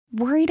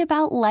Worried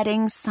about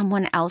letting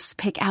someone else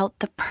pick out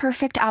the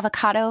perfect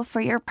avocado for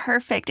your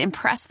perfect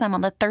impress them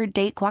on the third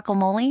date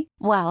guacamole?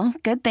 Well,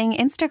 good thing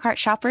Instacart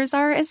shoppers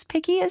are as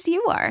picky as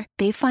you are.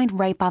 They find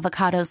ripe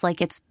avocados like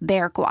it's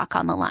their guac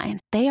on the line.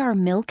 They are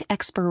milk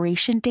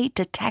expiration date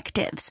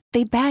detectives.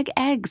 They bag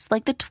eggs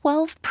like the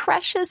 12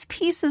 precious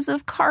pieces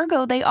of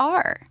cargo they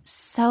are.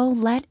 So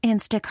let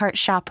Instacart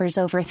shoppers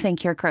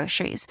overthink your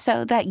groceries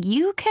so that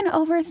you can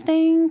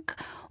overthink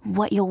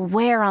what you'll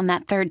wear on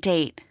that third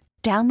date.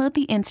 Download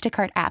the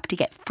Instacart app to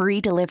get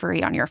free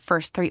delivery on your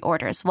first 3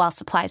 orders while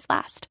supplies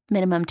last.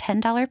 Minimum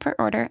 $10 per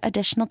order.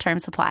 Additional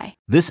terms apply.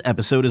 This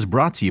episode is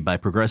brought to you by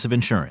Progressive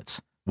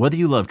Insurance. Whether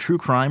you love true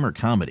crime or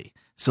comedy,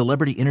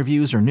 celebrity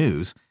interviews or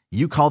news,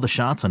 you call the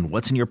shots on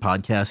what's in your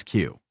podcast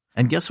queue.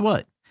 And guess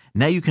what?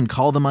 Now you can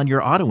call them on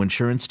your auto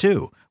insurance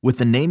too with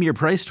the Name Your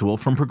Price tool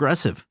from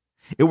Progressive.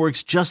 It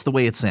works just the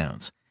way it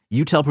sounds.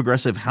 You tell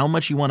Progressive how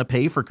much you want to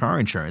pay for car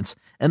insurance,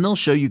 and they'll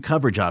show you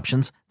coverage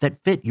options that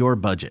fit your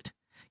budget.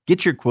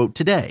 Get your quote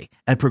today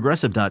at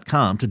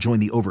Progressive.com to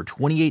join the over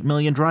 28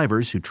 million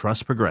drivers who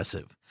trust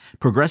Progressive.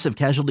 Progressive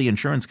Casualty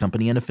Insurance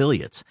Company and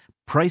Affiliates.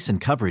 Price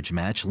and coverage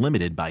match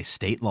limited by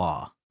state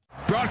law.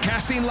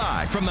 Broadcasting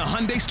live from the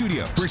Hyundai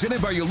Studios,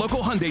 presented by your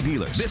local Hyundai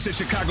dealers. This is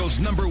Chicago's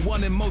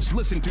 #1 and most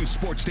listened to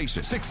sports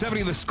station.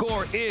 670 The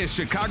Score is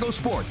Chicago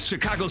Sports.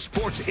 Chicago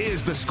Sports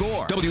is The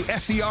Score.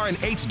 WSCR and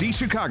HD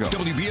Chicago.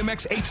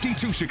 WBMX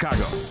HD2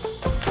 Chicago.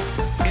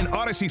 And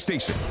Odyssey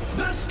Station.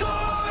 The Score!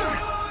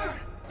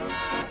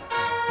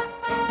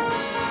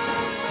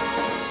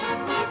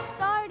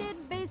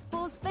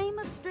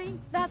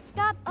 That's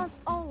got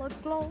us all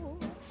aglow.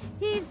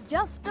 He's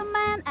just a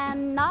man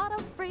and not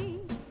a freak.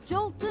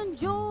 Joltin'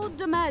 Joe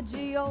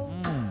DiMaggio.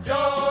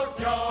 Joe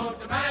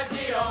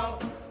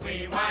DiMaggio,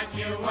 we want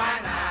you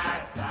and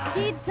I.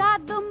 He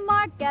tied the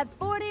mark at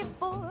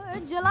 44,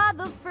 July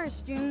the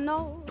 1st, you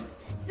know.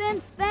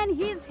 Since then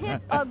he's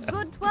hit a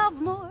good 12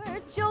 more.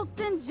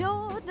 Joltin'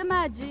 Joe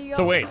DiMaggio.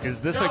 So wait,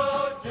 is this a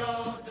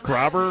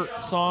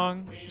Grobber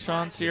song,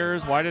 Sean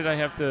Sears? Why did I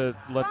have to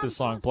let this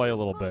song play a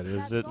little bit?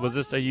 Was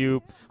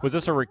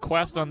this a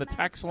request on the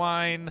text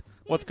line?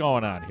 What's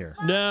going on here?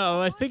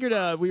 No, I figured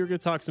we were going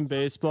to talk some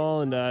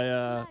baseball, and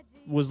I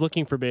was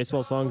looking for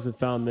baseball songs and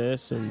found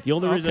this. And the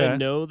only reason I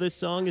know this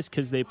song is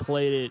because they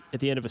played it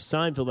at the end of a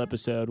Seinfeld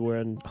episode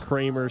when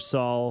Kramer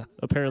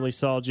apparently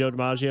saw Joe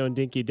DiMaggio and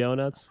Dinky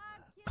Donuts.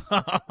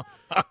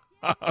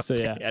 So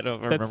yeah, I don't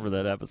remember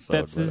that episode.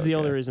 This is the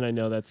only reason I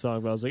know that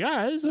song. But I was like, all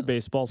right, this is a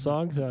baseball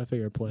song, so I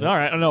figured I'd play it. All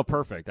right, no,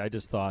 perfect. I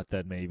just thought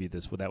that maybe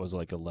that was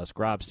like a Les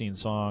Grobstein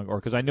song, or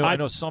because I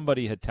know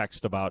somebody had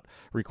texted about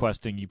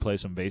requesting you play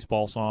some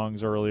baseball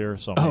songs earlier.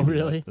 So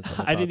really?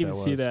 I didn't even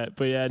see that.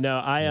 But yeah, no,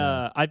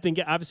 I've been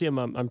obviously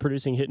I'm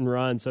producing Hit and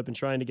Run, so I've been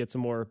trying to get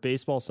some more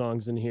baseball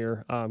songs in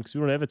here because we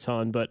don't have a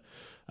ton, but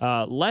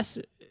Les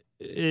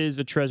is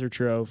a treasure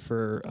trove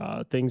for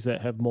things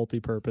that have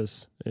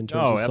multi-purpose in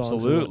terms of songs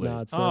absolutely. and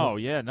whatnot. So.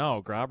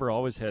 Grobber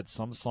always had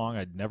some song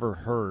I'd never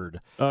heard.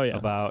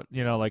 About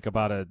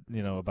a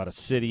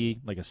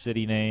city, like a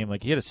city name.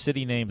 Like he had a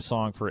city name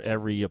song for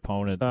every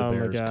opponent the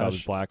Bears,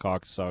 Cubs,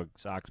 Blackhawks,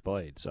 Sox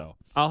played. So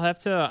I'll have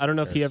to. I don't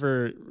know if he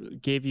ever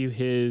gave you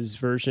his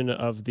version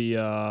of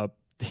the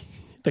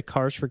the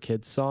Cars for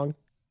Kids song.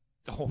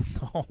 Oh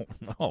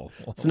no!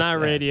 It's not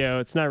radio.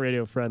 It's not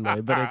radio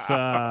friendly, but it's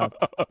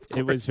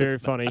it was very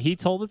funny. He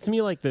told it to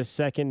me like the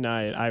second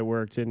night I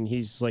worked, and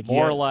he's like,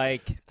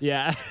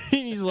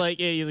 he's like,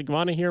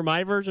 want to hear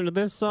my version of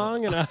this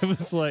song? And I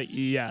was like,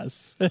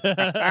 yes.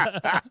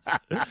 I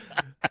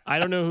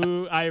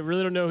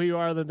really don't know who you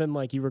are, other than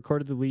like you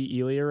recorded the Lee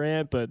Elia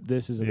rant, but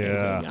this is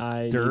amazing.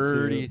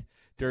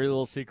 Dirty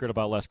little secret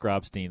about Les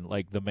Grobstein.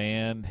 Like, the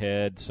man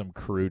had some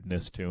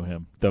crudeness to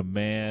him. The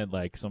man,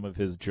 like, some of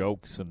his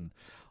jokes and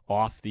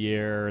off the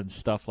air and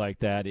stuff like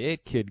that,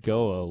 it could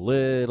go a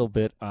little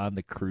bit on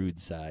the crude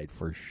side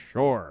for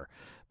sure.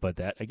 But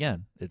that,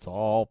 again, it's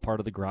all part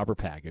of the Grobber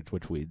package,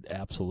 which we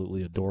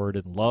absolutely adored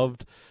and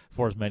loved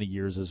for as many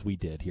years as we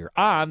did here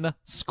on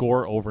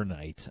Score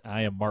Overnight.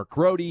 I am Mark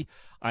Grote.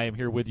 I am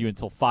here with you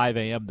until 5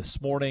 a.m. this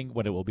morning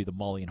when it will be the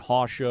Mully and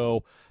Haw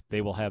Show.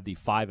 They will have the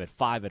 5 at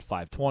 5 at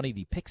 5:20,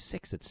 the Pick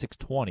 6 at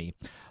 6:20.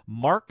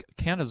 Mark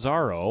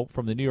Cannizzaro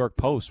from the New York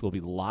Post will be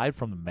live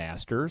from the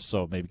Masters,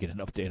 so maybe get an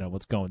update on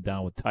what's going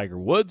down with Tiger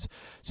Woods.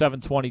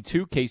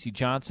 7:22, Casey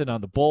Johnson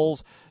on the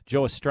Bulls.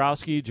 Joe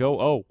Ostrowski,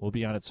 will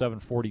be on at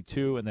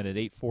 7:42, and then at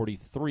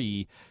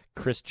 8:43,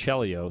 Chris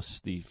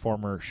Chelios, the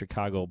former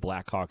Chicago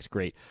Blackhawks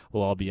great,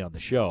 will all be on the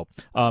show.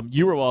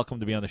 You are welcome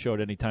to be on the show at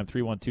any time.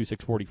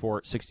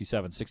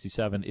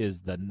 312-644-6767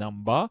 is the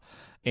number.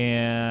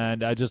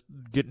 And I just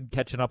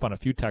catching up on a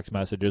few text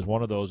messages.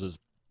 One of those is,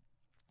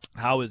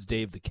 how is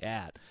Dave the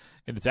Cat?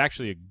 And it's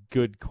actually a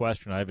good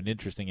question. I have an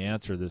interesting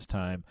answer this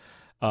time.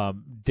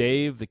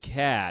 Dave the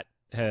Cat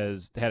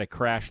has had a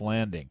crash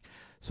landing.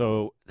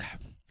 So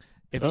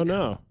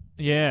no.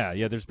 Yeah.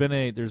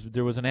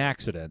 There was an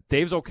accident.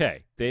 Dave's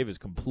okay. Dave is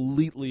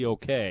completely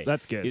okay.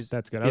 That's good.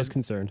 That's good. I was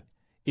concerned.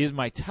 Is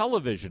my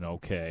television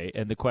okay?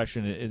 And the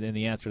question and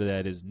the answer to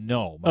that is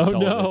no. My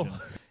television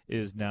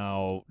is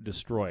now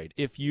destroyed.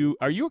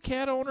 Are you a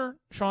cat owner,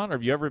 Sean? Or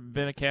have you ever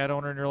been a cat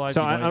owner in your life?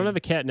 So I don't have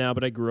a cat now,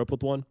 but I grew up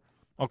with one.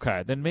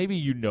 Okay, then maybe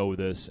you know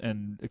this,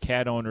 and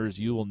cat owners,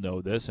 you will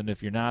know this, and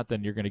if you're not,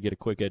 then you're going to get a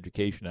quick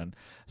education on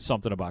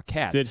something about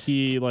cats. Did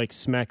he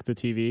smack the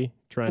TV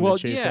trying to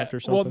chase after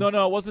something? Well,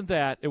 no, it wasn't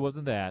that. It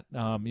wasn't that.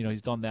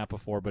 He's done that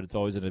before, but it's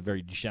always in a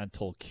very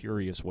gentle,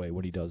 curious way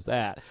when he does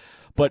that.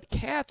 But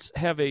cats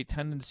have a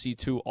tendency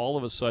to all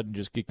of a sudden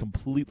just get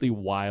completely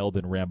wild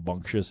and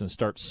rambunctious and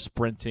start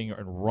sprinting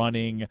and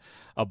running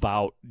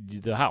about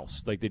the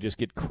house. Like they just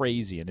get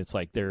crazy, and it's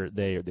like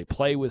they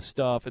play with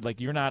stuff. And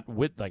like you're not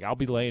with I'll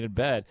be laying in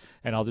bed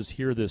and I'll just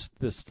hear this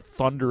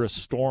thunderous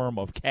storm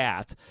of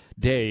cat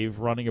Dave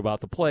running about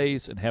the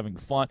place and having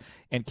fun.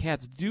 And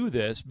cats do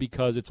this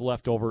because it's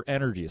leftover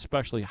energy,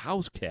 especially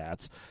house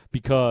cats,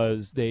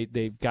 because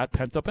they've got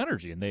pent up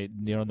energy, and they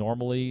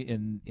normally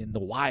in the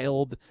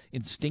wild,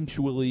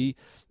 instinctually,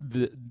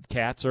 the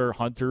cats are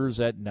hunters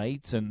at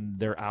night and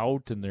they're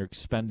out and they're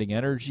expending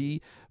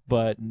energy,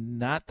 but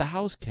not the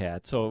house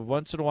cat. So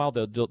once in a while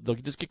they'll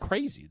just get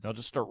crazy. They'll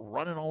just start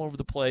running all over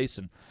the place,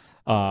 and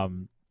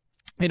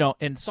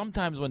and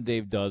sometimes when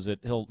Dave does it,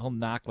 he'll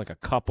knock like a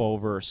cup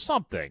over or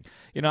something.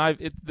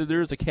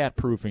 There's a cat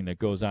proofing that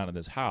goes on in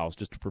this house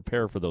just to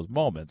prepare for those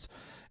moments.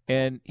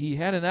 And he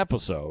had an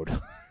episode,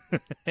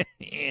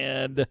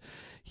 and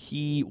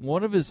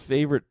one of his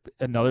favorite,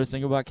 another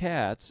thing about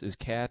cats is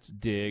cats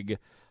dig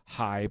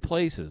high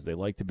places. They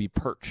like to be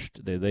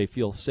perched. They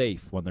feel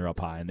safe when they're up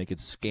high, and they can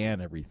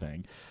scan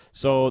everything.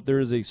 So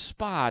there's a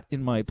spot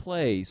in my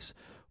place,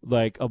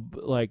 like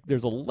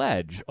there's a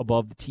ledge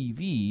above the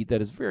TV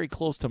that is very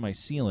close to my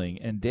ceiling,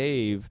 and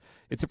Dave,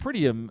 it's a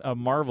pretty a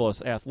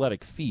marvelous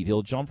athletic feat.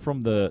 He'll jump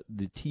from the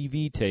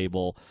TV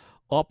table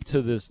up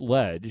to this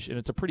ledge, and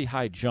it's a pretty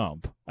high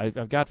jump.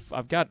 I've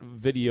got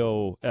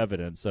video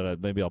evidence that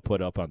maybe I'll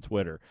put up on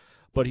Twitter.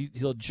 But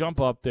he'll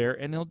jump up there,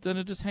 and he'll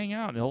just hang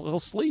out, and he'll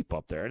sleep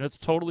up there, and it's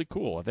totally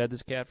cool. I've had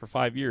this cat for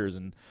 5 years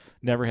and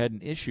never had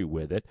an issue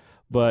with it.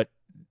 But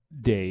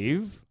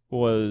Dave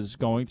was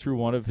going through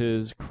one of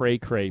his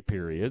cray-cray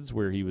periods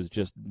where he was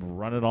just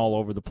running all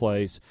over the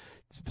place.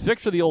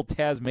 Picture the old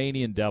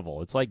Tasmanian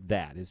devil. It's like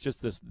that. It's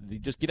just this.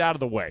 Just get out of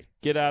the way.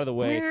 Get out of the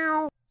way.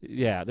 Meow.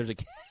 Yeah, there's a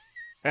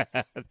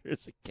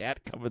there's a cat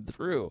coming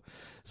through.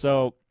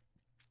 So,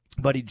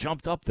 but he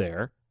jumped up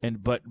there,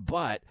 and but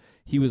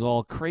he was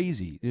all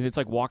crazy. And it's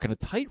like walking a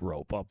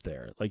tightrope up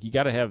there. Like you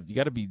got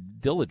to be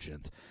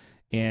diligent.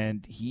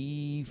 And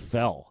he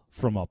fell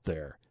from up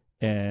there.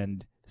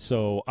 And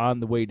so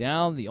on the way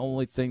down, the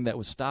only thing that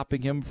was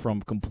stopping him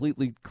from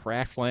completely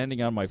crash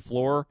landing on my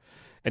floor,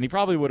 and he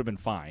probably would have been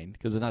fine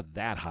because it's not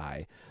that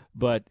high,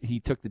 but he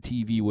took the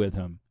TV with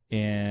him,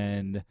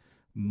 and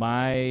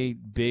my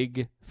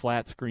big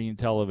flat screen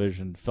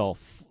television fell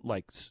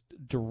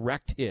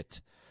direct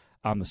hit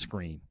on the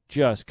screen,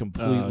 just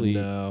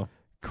completely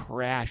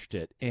crashed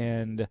it.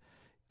 And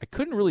I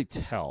couldn't really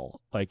tell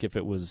if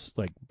it was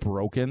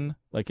broken.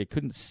 I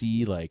couldn't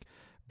see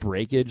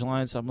breakage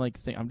lines. So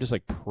I'm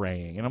just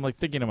praying, and I'm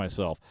thinking to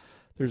myself,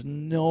 there's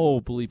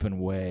no bleeping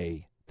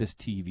way this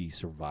TV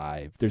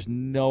survived. There's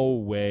no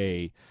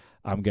way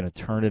I'm going to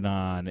turn it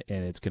on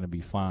and it's going to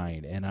be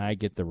fine. And I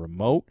get the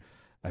remote,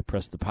 I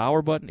press the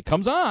power button, it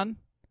comes on, and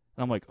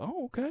I'm like,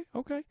 oh,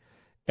 okay.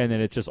 And then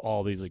it's just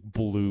all these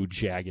blue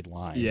jagged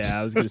lines. Yeah,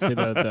 I was going to say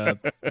that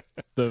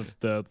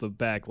the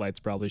backlight's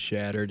probably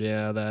shattered.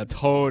 Yeah, that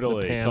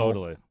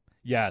totally.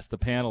 Yes, the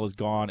panel is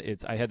gone.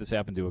 I had this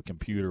happen to a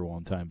computer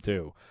one time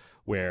too,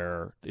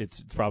 where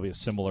it's probably a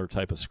similar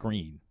type of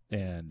screen,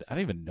 and I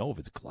don't even know if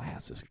it's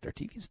glass. Is their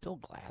TV still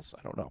glass?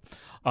 I don't know.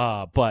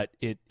 But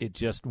it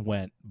just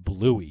went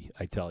bluey,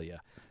 I tell you.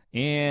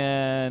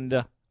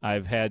 And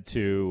I've had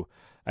to.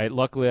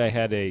 Luckily I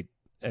had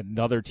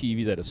another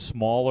TV that is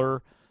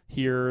smaller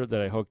here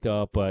that I hooked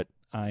up, but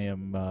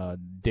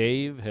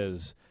Dave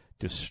has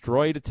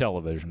destroyed a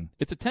television.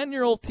 It's a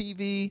 10-year-old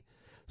TV.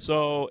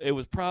 So it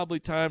was probably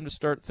time to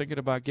start thinking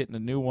about getting a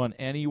new one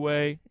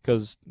anyway,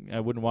 because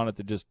I wouldn't want it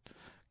to just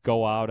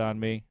go out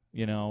on me.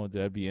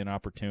 That'd be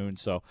inopportune.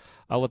 So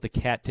I'll let the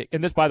cat take.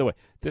 And this, by the way,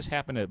 this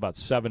happened at about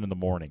 7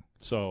 a.m.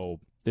 So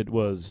it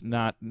was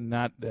not.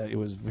 It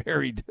was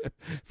very,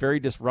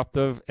 very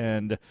disruptive.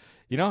 And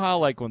you know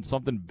how when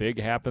something big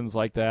happens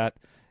like that,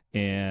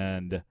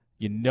 and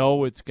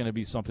it's going to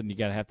be something you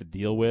gotta have to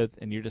deal with,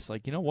 and you're just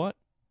like, you know what?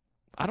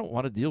 I don't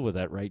want to deal with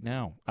that right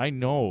now. I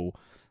know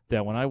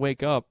that when I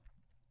wake up,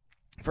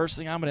 first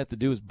thing I'm going to have to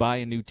do is buy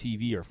a new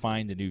TV or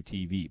find a new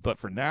TV. But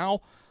for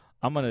now,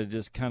 I'm going to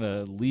just kind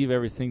of leave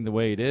everything the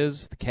way it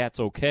is. The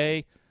cat's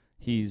okay.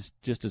 He's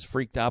just as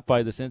freaked out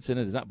by this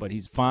incident as not, but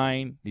he's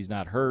fine. He's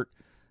not hurt.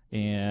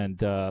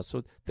 And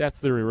so that's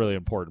the really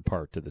important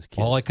part to this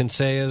kid. All I can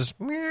say is,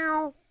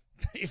 meow.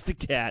 If the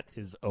cat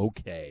is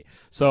okay.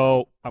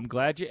 So I'm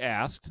glad you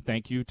asked.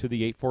 Thank you to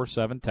the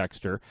 847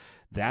 texter.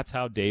 That's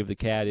how Dave the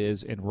cat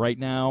is. And right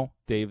now,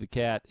 Dave the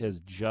cat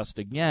has just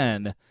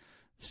again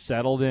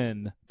settled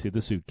in to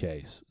the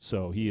suitcase.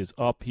 So he is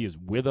up. He is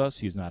with us.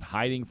 He's not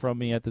hiding from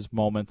me at this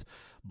moment.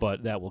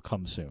 but that will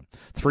come soon.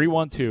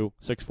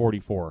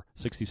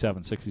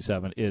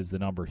 312-644-6767 is the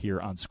number here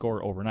on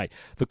Score Overnight.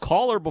 The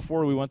caller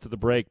before we went to the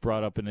break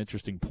brought up an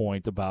interesting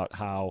point about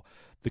how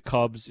the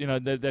Cubs,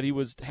 that he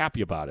was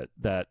happy about it,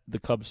 that the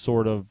Cubs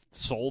sort of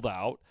sold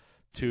out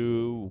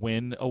to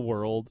win a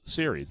World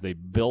Series. They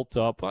built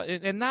up,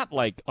 and not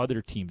like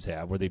other teams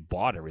have, where they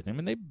bought everything.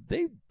 I mean,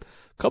 they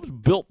Cubs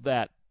built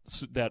that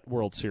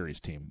World Series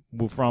team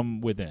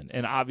from within,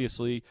 and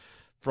obviously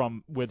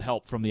with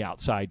help from the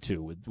outside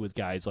too, with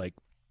guys like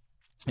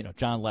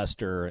John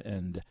Lester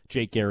and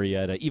Jake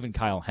Arrieta, even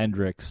Kyle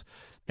Hendricks,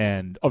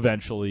 and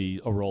eventually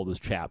Aroldis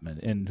Chapman,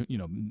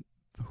 and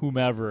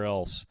whomever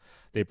else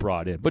they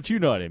brought in. But you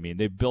know what I mean.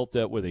 They built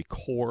it with a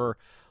core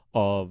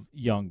of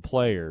young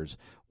players.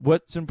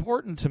 What's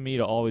important to me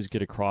to always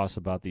get across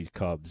about these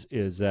Cubs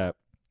is that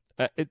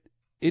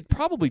it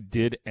probably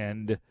did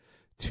end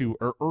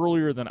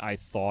earlier than I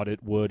thought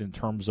it would in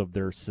terms of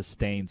their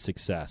sustained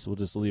success. We'll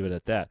just leave it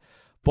at that.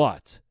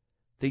 But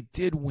they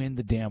did win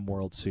the damn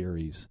World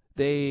Series.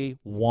 They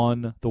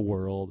won the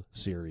World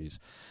Series.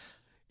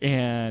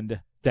 And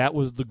that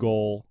was the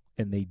goal,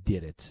 and they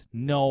did it.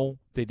 No,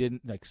 they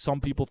didn't. Like, some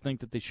people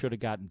think that they should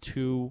have gotten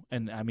 2,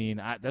 and I mean,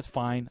 that's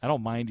fine. I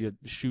don't mind you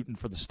shooting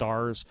for the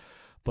stars,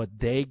 but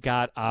they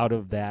got out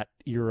of that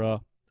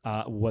era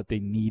what they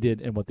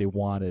needed and what they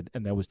wanted,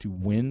 and that was to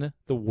win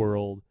the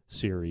World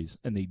Series,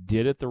 and they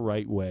did it the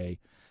right way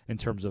in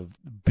terms of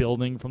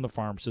building from the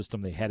farm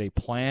system. They had a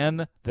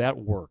plan that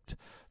worked.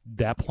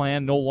 That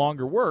plan no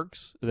longer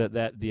works,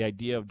 that the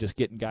idea of just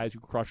getting guys who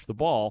crush the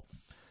ball.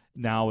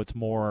 Now it's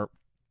more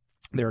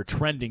they're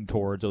trending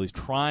towards, at least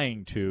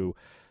trying to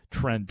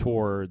trend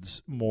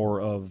towards,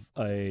 more of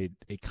a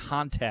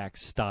contact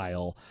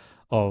style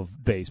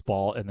of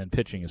baseball, and then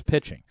pitching is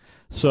pitching.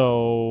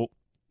 So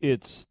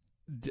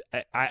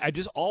I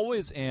just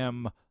always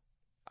am,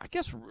 I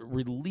guess,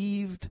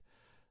 relieved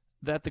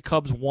that the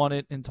Cubs won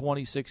it in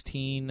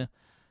 2016,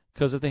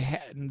 because if they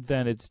hadn't,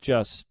 then it's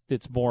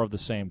more of the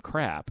same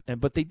crap.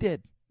 But they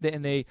did,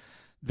 and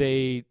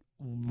they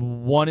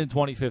won in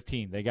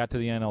 2015. They got to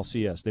the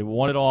NLCS. They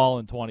won it all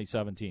in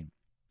 2017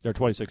 or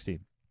 2016.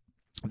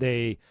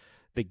 They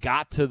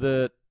got to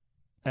the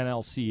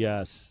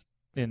NLCS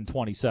in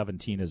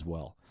 2017 as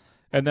well,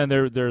 and then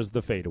there's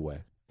the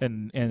fadeaway,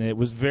 and it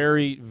was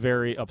very,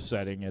 very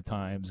upsetting at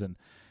times, and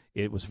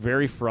it was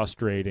very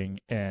frustrating,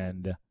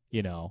 and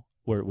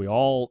where we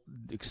all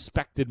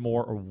expected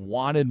more or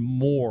wanted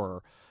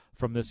more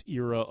from this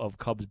era of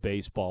Cubs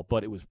baseball,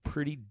 but it was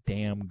pretty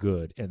damn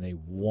good, and they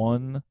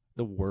won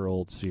the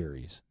World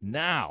Series.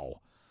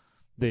 Now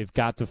they've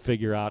got to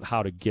figure out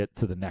how to get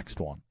to the next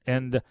one,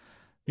 and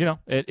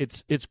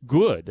it's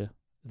good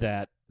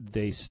that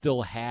they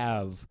still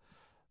have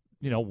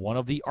one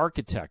of the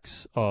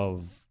architects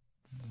of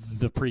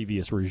the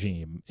previous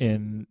regime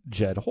in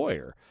Jed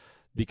Hoyer,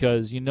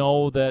 because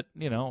that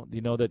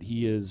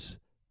he is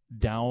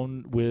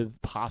down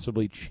with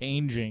possibly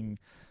changing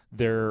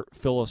their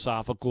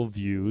philosophical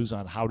views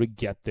on how to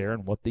get there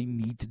and what they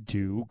need to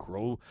do,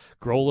 grow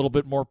a little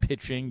bit more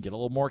pitching, get a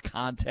little more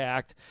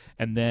contact,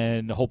 and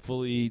then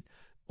hopefully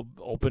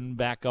open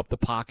back up the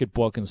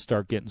pocketbook and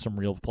start getting some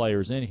real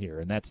players in here.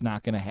 And that's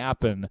not going to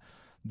happen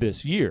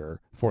this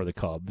year for the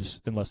Cubs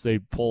unless they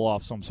pull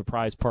off some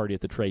surprise party at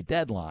the trade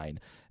deadline,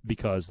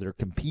 because they're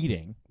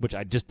competing, which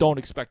I just don't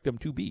expect them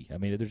to be. I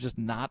mean, there's just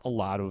not a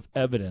lot of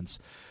evidence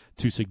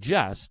to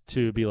suggest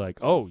to be like,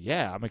 oh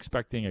yeah, I'm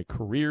expecting a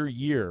career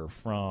year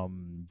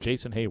from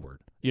Jason Hayward.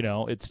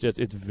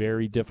 It's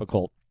very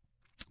difficult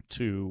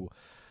to,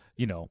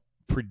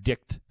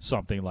 predict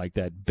something like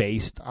that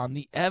based on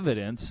the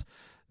evidence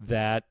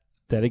that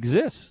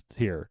exists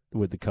here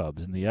with the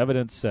Cubs. And the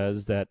evidence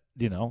says that,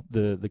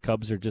 the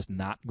Cubs are just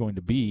not going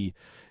to be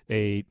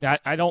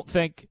I don't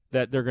think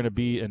that they're going to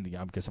be, and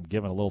I guess I'm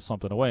giving a little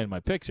something away in my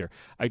picks here,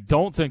 I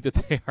don't think that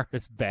they are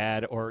as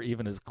bad or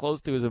even as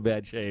close to as in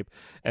bad shape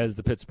as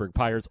the Pittsburgh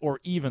Pirates or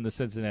even the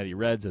Cincinnati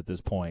Reds at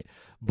this point.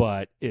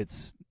 But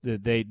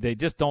they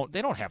just don't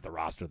have the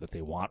roster that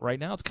they want right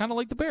now. It's kind of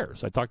like the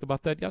Bears. I talked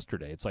about that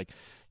yesterday. It's like,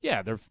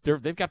 yeah,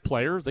 they've got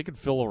players. They can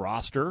fill a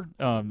roster.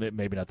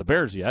 Maybe not the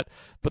Bears yet,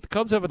 but the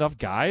Cubs have enough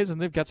guys, and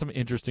they've got some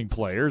interesting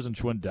players, and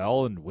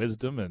Schwindel and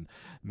Wisdom, and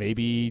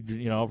maybe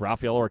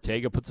Rafael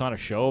Ortega puts on a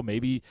show.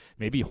 Maybe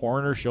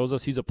Horner shows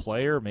us he's a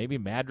player. Maybe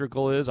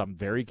Madrigal is. I'm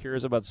very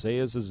curious about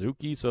Seiya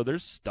Suzuki. So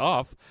there's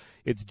stuff.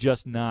 It's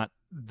just not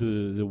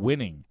the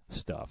winning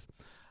stuff.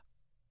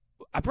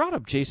 I brought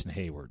up Jason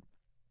Hayward.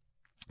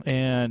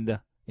 And,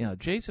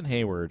 Jason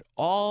Hayward,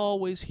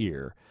 always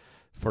here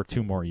for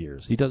 2 more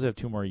years. He does have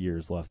 2 more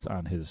years left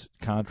on his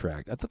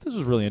contract. I thought this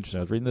was really interesting.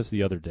 I was reading this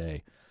the other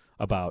day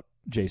about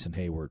Jason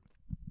Hayward.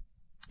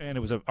 And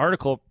it was an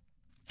article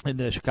in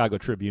the Chicago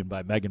Tribune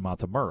by Megan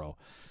Montemurro.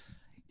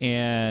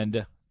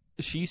 And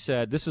she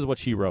said, this is what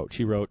she wrote.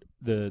 She wrote,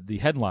 the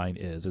headline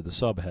is, or the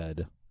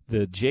subhead,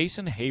 the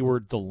Jason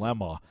Hayward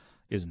dilemma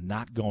is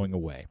not going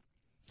away.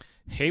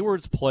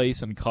 Hayward's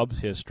place in Cubs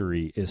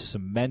history is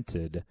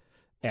cemented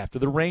After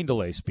the rain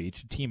delay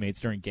speech to teammates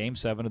during Game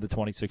 7 of the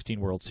 2016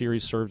 World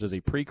Series serves as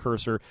a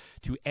precursor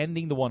to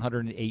ending the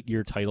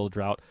 108-year title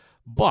drought,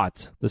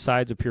 but the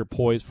sides appear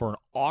poised for an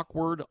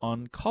awkward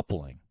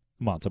uncoupling,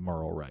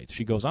 Montemurro writes.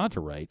 She goes on to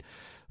write,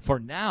 for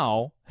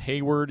now,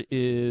 Hayward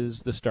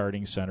is the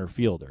starting center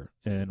fielder,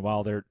 and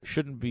while there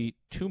shouldn't be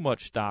too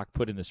much stock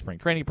put into spring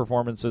training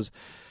performances,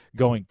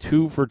 going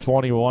 2 for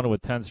 21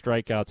 with 10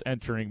 strikeouts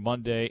entering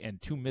Monday and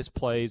 2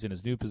 misplays in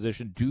his new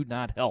position do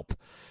not help.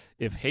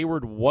 If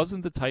Hayward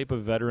wasn't the type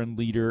of veteran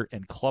leader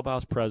and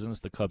clubhouse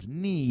presence the Cubs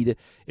need,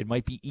 it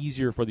might be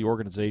easier for the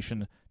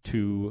organization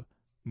to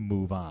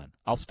move on.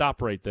 I'll stop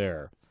right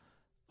there.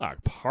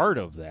 Part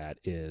of that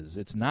is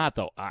it's not,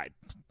 though,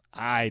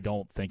 I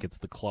don't think it's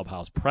the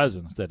clubhouse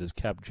presence that has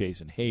kept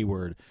Jason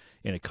Hayward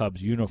in a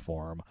Cubs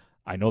uniform.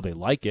 I know they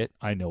like it.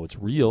 I know it's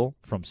real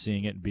from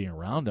seeing it and being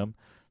around him.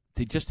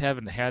 They just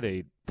haven't had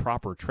a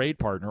proper trade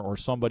partner or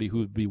somebody who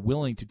would be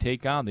willing to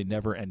take on the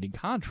never-ending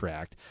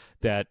contract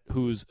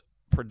whose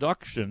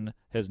production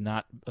has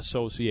not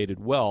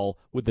associated well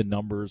with the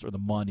numbers or the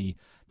money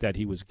that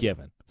he was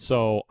given.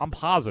 So I'm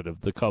positive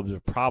the Cubs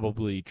have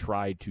probably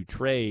tried to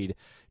trade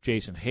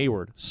Jason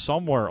Hayward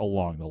somewhere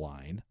along the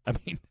line. I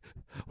mean,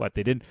 what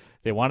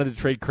they wanted to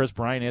trade Chris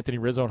Bryant, Anthony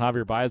Rizzo, and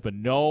Javier Baez, but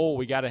no,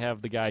 we got to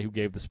have the guy who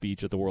gave the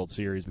speech at the World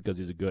Series because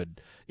he's a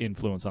good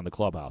influence on the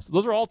clubhouse.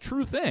 Those are all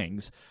true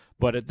things,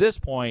 but at this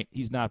point,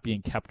 he's not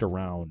being kept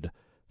around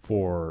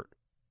for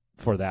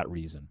that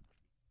reason.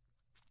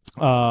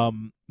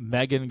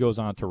 Megan goes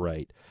on to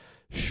write,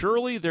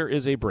 surely there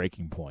is a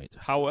breaking point.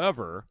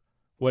 However,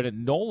 when it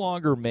no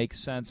longer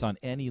makes sense on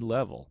any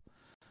level,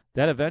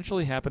 that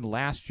eventually happened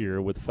last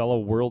year with fellow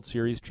World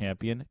Series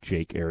champion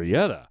Jake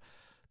Arrieta.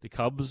 The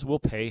Cubs will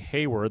pay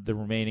Hayward the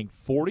remaining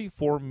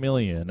 $44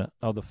 million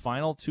of the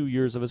final 2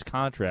 years of his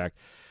contract,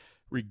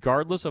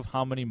 regardless of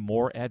how many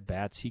more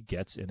at-bats he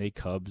gets in a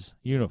Cubs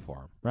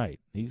uniform. Right.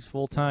 He's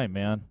full-time,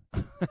 man.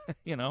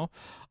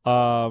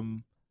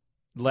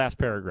 Last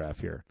paragraph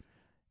here.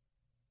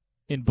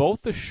 In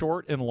both the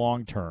short and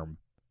long term,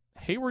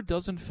 Hayward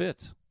doesn't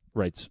fit,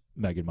 writes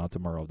Megan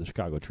Montemurro of the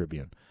Chicago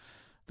Tribune.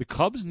 The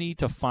Cubs need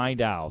to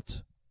find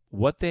out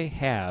what they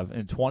have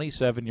in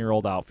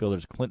 27-year-old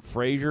outfielders Clint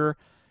Frazier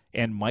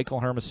and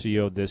Michael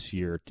Hermosillo this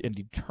year and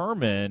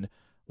determine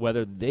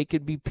whether they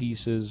could be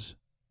pieces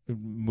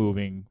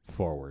moving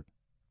forward.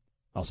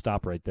 I'll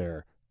stop right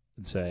there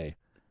and say,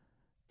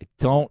 I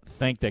don't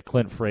think that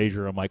Clint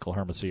Frazier and Michael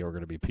Hermosillo are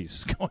going to be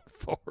pieces going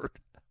forward.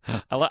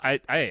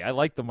 I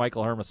like the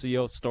Michael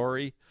Hermosillo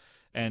story,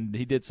 and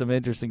he did some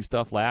interesting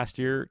stuff last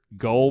year.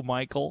 Go,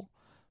 Michael.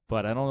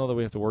 But I don't know that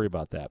we have to worry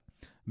about that.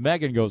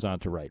 Megan goes on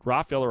to write,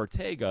 Rafael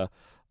Ortega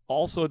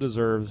also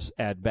deserves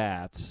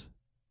at-bats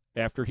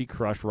after he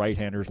crushed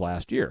right-handers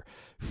last year.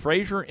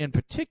 Frazier, in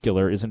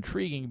particular, is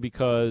intriguing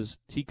because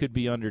he could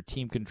be under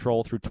team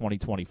control through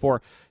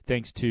 2024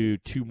 thanks to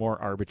 2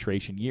 more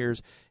arbitration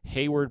years.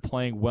 Hayward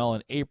playing well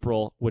in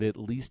April would at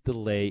least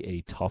delay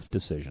a tough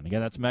decision.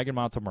 Again, that's Megan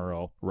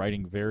Montemurro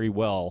writing very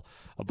well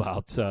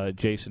about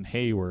Jason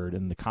Hayward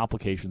and the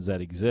complications that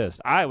exist.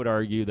 I would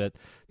argue that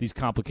these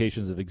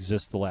complications have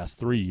existed the last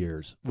 3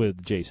 years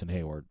with Jason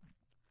Hayward.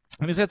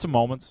 And he's had some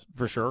moments,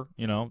 for sure,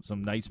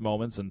 some nice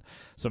moments and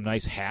some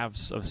nice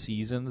halves of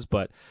seasons,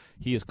 but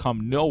he has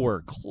come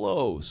nowhere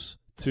close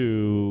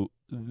to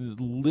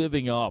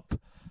living up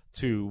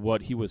to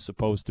what he was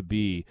supposed to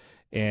be.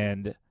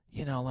 And,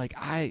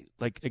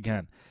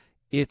 again,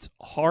 it's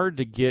hard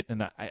to get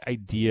an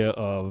idea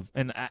of,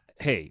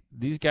 hey,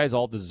 these guys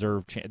all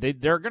deserve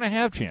they're going to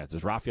have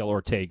chances, Rafael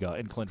Ortega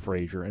and Clint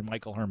Frazier and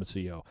Michael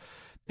Hermosillo.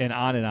 And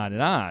on and on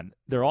and on,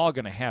 they're all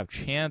going to have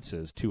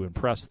chances to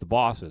impress the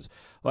bosses.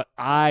 But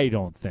I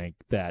don't think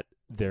that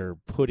they're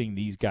putting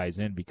these guys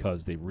in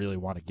because they really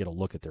want to get a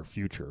look at their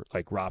future,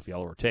 like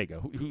Rafael Ortega,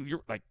 who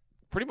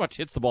pretty much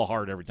hits the ball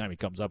hard every time he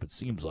comes up, it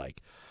seems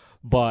like.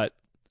 But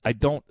I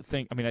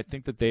think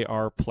that they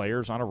are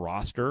players on a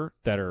roster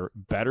that are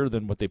better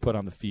than what they put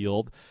on the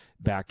field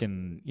back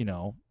in,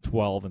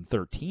 12 and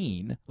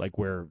 13, like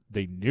where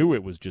they knew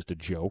it was just a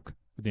joke.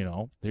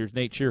 There's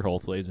Nate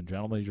Shearholtz, ladies and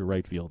gentlemen. He's your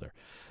right fielder.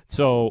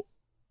 So,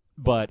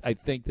 but I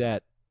think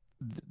that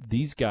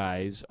these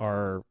guys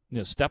are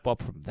step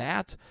up from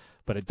that,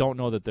 but I don't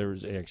know that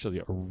there's actually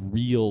a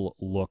real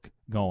look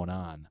going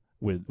on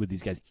with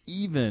these guys.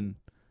 Even,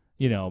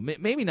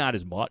 maybe not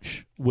as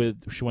much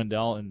with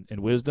Schwindel and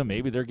Wisdom.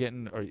 Maybe they're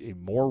getting a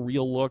more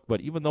real look,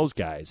 but even those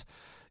guys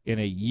in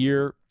a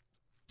year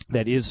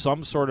that is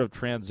some sort of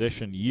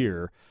transition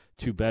year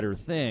to better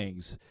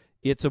things,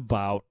 it's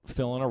about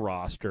filling a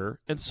roster.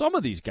 And some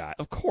of these guys,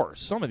 of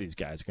course, are going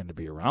to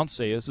be around.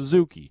 Seiya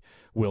Suzuki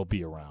will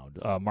be around.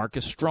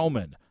 Marcus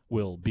Stroman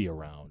will be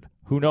around.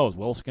 Who knows?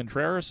 Wilson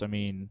Contreras, he'll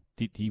be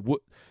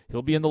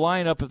in the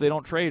lineup if they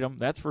don't trade him.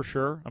 That's for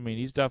sure.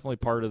 He's definitely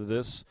part of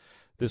this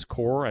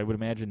core. I would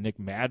imagine Nick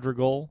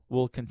Madrigal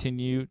will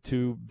continue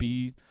to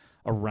be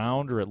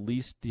around, or at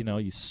least,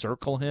 you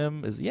circle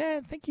him as,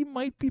 I think he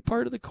might be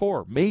part of the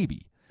core.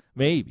 Maybe.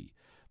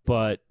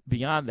 But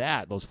beyond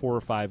that, those 4 or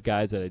 5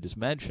 guys that I just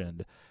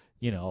mentioned,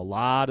 a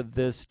lot of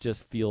this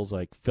just feels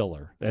like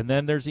filler. And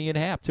then there's Ian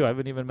Happ, too. I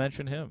haven't even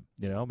mentioned him.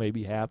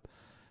 Maybe Happ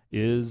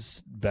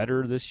is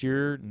better this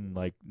year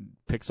and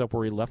picks up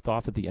where he left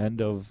off at the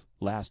end of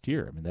last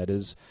year. I mean, that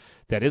is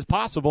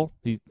possible.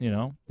 He's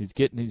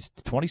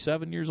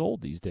 27 years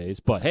old these days.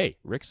 But hey,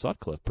 Rick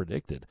Sutcliffe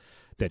predicted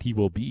that he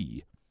will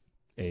be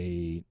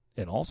an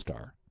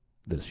all-star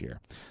this year.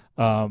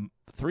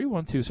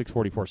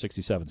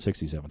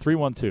 312-644-6767.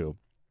 312.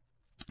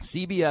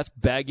 CBS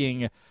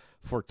begging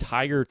for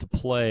Tiger to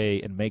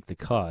play and make the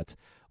cut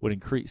would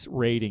increase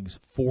ratings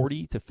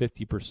 40 to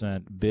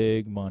 50%.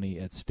 Big money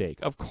at stake.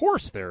 Of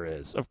course there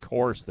is.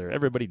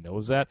 Everybody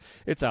knows that.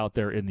 It's out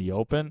there in the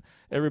open.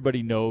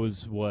 Everybody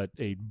knows what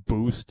a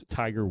boost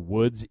Tiger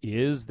Woods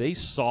is. They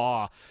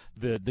saw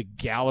the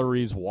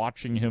galleries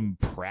watching him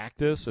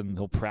practice, and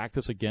he'll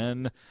practice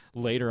again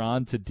later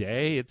on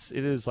today. It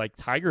is like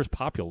Tiger's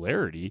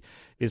popularity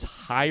is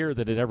higher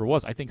than it ever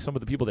was. I think some of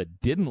the people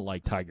that didn't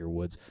like Tiger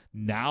Woods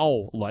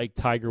now like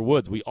Tiger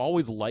Woods. We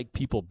always like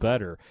people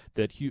better.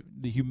 That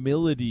the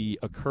humility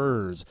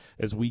occurs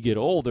as we get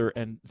older,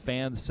 and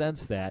fans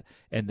sense that,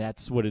 and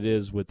that's what it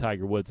is with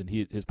Tiger Woods. And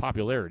his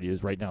popularity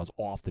is right now is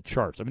off the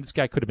charts. I mean, this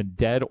guy could have been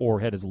dead or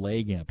had his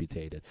leg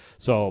amputated.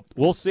 So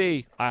we'll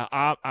see.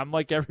 I'm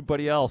like everybody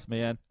else,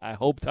 man. I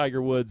hope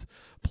Tiger Woods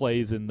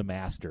plays in the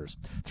Masters.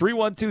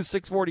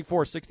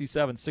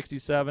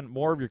 312-644-6767.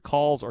 More of your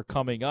calls are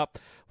coming up.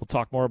 We'll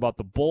talk more about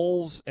the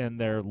Bulls and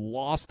their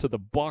loss to the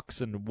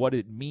Bucks and what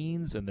it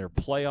means and their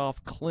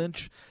playoff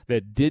clinch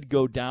that did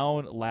go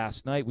down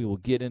last night. We will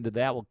get into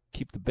that. We'll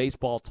keep the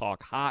baseball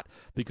talk hot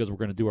because we're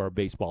going to do our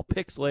baseball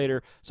picks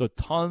later. So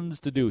tons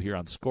to do here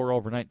on Score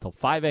Overnight until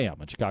 5 a.m.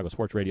 on Chicago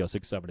Sports Radio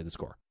 670 The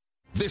Score.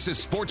 This is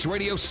Sports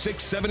Radio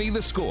 670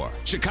 The Score,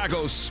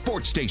 Chicago's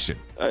sports station.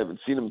 I haven't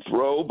seen him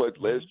throw, but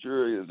last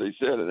year, as I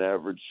said, an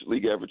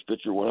league average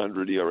pitcher,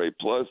 100 ERA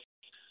plus.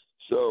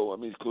 So, I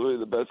mean, he's clearly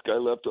the best guy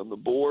left on the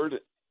board.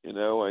 I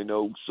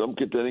know some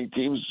contending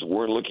teams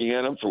weren't looking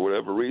at him for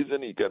whatever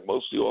reason. He got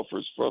mostly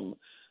offers from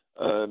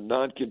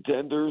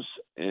non-contenders,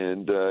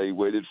 and he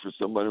waited for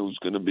someone who was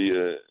going to be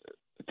a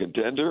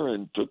contender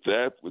and took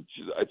that, which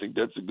I think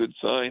that's a good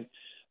sign.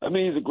 I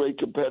mean, he's a great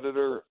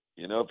competitor.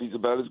 If he's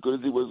about as good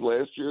as he was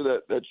last year,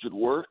 that should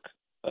work.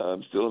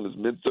 Still in his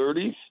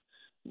mid-30s,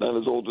 not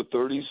as old as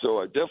 30,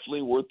 so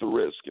definitely worth the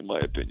risk, in my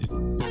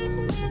opinion.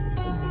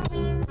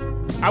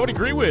 I would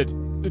agree with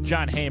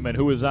John Heyman,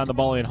 who was on the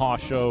Mully and Haw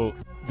show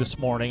this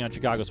morning on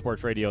Chicago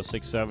Sports Radio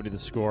 670 The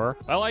Score.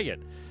 I like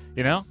it.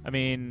 I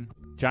mean,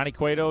 Johnny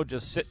Cueto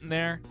just sitting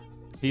there.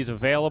 He's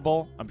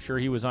available. I'm sure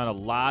he was on a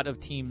lot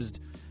of teams'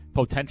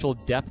 potential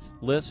depth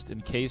list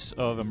in case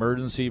of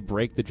emergency.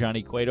 Break the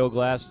Johnny Cueto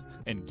glass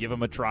and give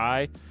him a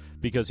try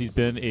because he's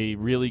been a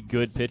really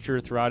good pitcher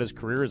throughout his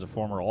career as a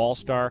former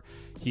All-Star.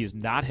 He's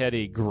not had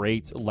a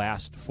great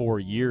last 4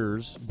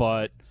 years,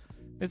 but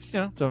it's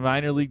a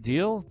minor league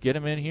deal. Get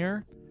him in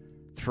here,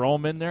 throw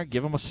him in there,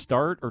 give him a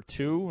start or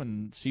two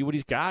and see what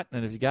he's got.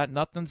 And if he's got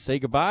nothing, say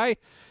goodbye.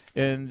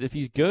 And if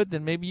he's good,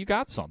 then maybe you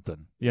got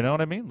something. You know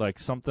what I mean? Like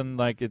something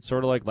like it's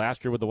sort of like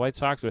last year with the White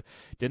Sox.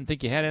 Didn't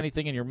think you had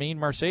anything in your mean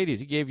Mercedes.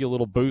 He gave you a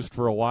little boost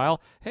for a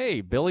while.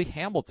 Hey, Billy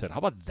Hamilton, how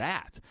about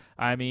that?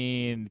 I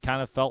mean,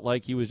 kind of felt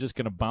like he was just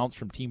going to bounce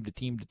from team to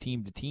team to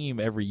team to team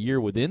every year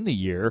within the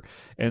year.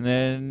 And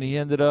then he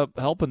ended up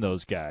helping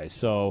those guys.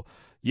 So,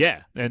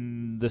 yeah,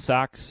 and the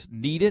Sox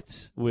need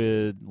it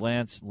with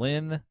Lance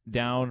Lynn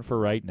down for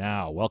right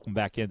now. Welcome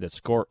back into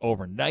Score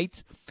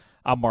Overnight.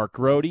 I'm Mark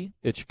Grote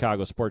at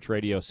Chicago Sports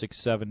Radio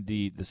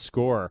 670 The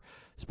Score.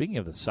 Speaking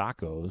of the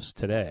Sockos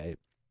today,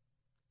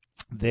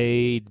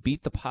 they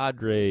beat the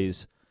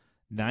Padres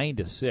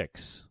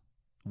 9-6.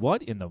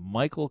 What in the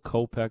Michael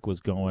Kopech was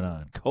going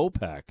on?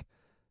 Kopech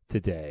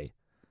today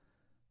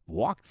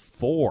walked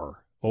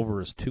 4 over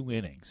his 2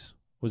 innings.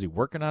 Was he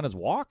working on his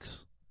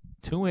walks?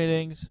 2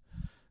 innings,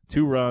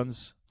 2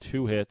 runs,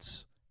 2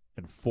 hits,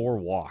 and 4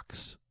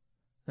 walks.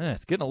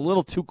 It's getting a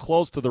little too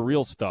close to the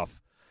real stuff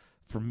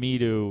for me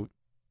to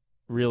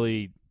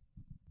really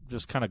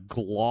just kind of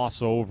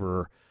gloss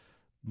over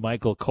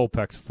Michael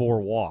Kopech's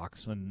 4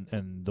 walks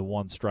and the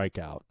 1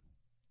 strikeout.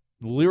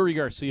 Leury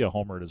Garcia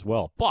homered as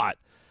well. But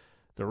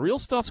the real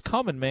stuff's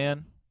coming,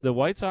 man. The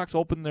White Sox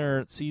opened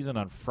their season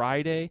on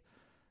Friday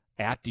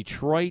at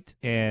Detroit,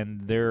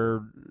 and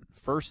their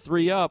first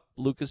 3 up,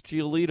 Lucas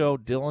Giolito,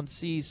 Dylan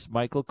Cease,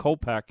 Michael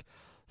Kopech.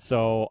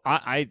 So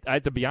I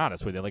have to be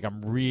honest with you,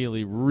 I'm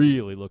really,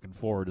 really looking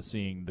forward to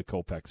seeing the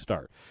Kopech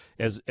start.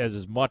 As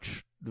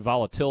much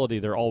volatility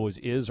there always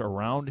is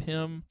around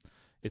him,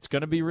 it's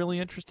going to be really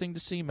interesting to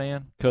see,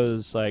 man,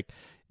 because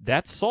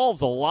that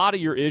solves a lot of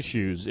your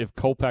issues if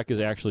Kopech is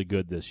actually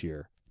good this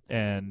year.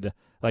 And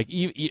I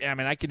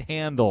can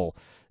handle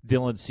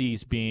Dylan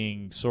Cease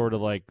being sort of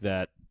like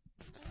that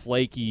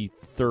flaky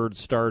third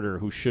starter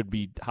who should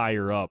be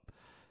higher up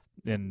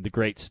and the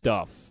great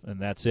stuff,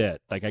 and that's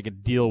it. I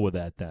could deal with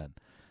that then.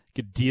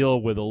 Could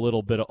deal with a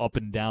little bit of up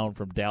and down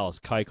from Dallas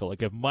Keuchel.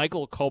 If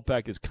Michael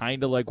Kopech is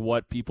kind of like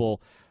what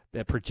people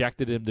that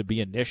projected him to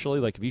be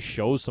initially, if he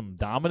shows some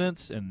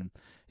dominance and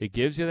it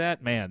gives you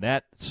that, man,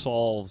 that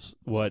solves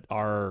what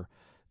are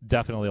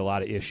definitely a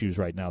lot of issues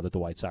right now that the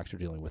White Sox are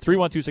dealing with.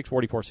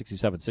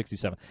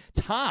 312-644-6767.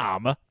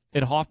 Tom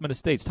in Hoffman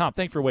Estates. Tom,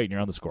 thanks for waiting.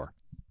 You're on the Score.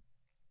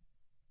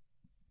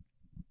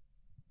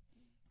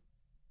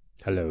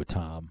 Hello,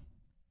 Tom.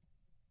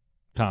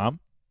 Tom?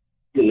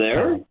 You there?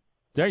 Tom.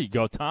 There you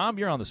go, Tom.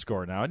 You're on the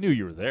Score now. I knew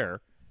you were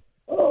there.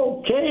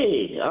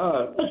 Okay.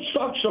 Let's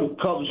talk some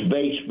Cubs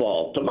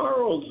baseball.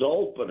 Tomorrow's the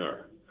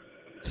opener.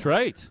 That's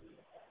right.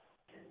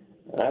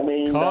 I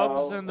mean,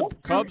 Cubs and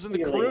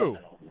the Crew.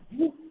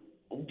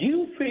 Do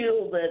you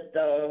feel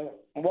that?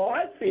 Well,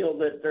 I feel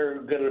that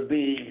they're going to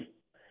be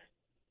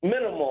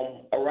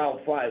minimum around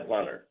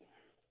 500,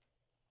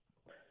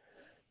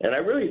 and I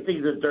really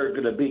think that they're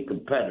going to be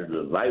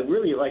competitive. I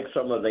really like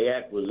some of the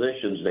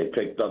acquisitions they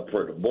picked up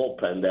for the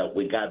bullpen that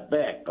we got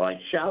back. Like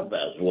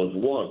Chavez was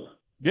one.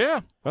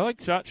 Yeah, I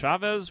like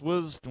Chavez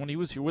was when he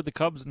was here with the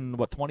Cubs in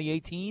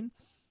 2018.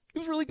 He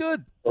was really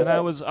good, and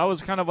I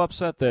was kind of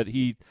upset that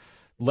he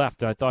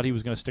left. I thought he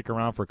was going to stick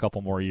around for a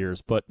couple more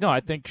years, but no, I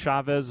think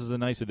Chavez is a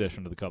nice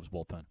addition to the Cubs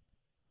bullpen.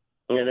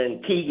 And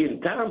then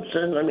Keegan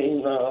Thompson, I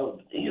mean,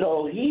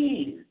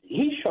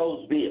 he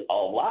shows me a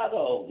lot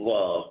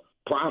of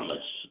promise.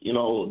 You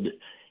know,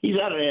 he's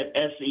out of that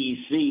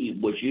SEC,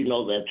 which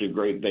that's a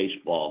great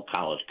baseball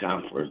college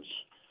conference.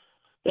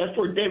 That's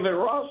where David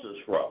Ross is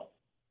from.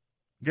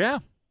 Yeah.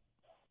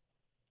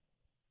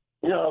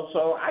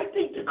 So I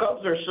think the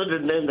Cubs are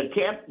sitting in the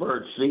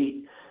catbird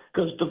seat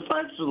because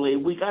defensively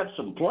we got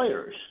some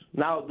players.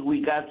 Now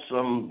we got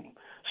some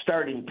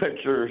starting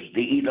pitchers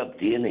to eat up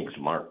the innings,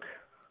 Mark.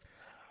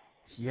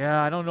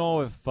 Yeah, I don't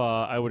know if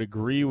I would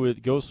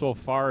go so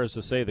far as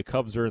to say the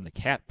Cubs are in the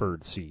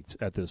catbird seats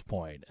at this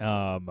point.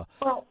 The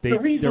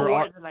reason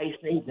why I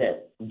say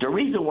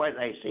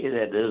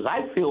that is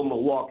I feel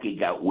Milwaukee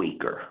got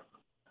weaker.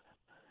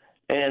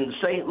 And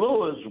St.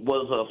 Louis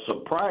was a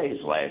surprise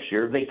last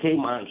year. They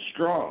came on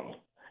strong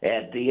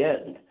at the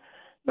end.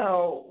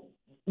 Now,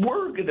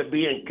 we're going to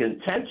be in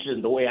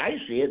contention the way I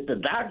see it. The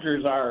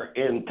Dodgers are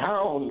in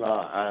town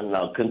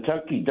on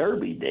Kentucky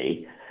Derby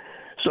Day.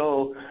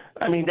 So,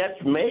 I mean,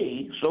 that's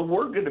May. So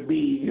we're going to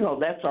be,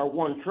 that's our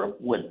one trip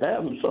with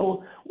them.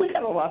 So we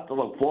got a lot to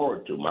look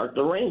forward to, Mark.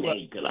 The rain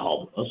ain't going to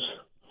help us.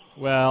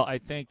 Well, I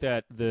think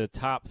that the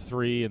top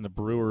three in the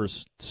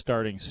Brewers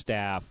starting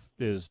staff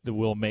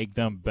will make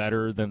them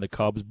better than the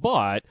Cubs,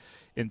 but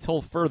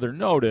until further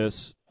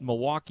notice,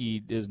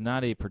 Milwaukee is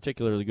not a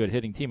particularly good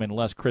hitting team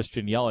unless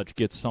Christian Yelich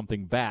gets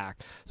something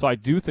back. So I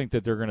do think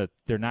that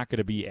they're not going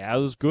to be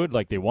as good.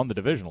 Like they won the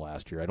division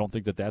last year. I don't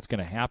think that that's going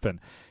to happen.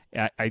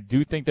 I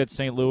do think that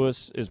St.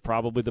 Louis is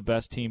probably the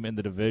best team in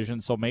the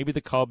division. So maybe the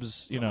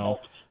Cubs,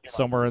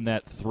 somewhere in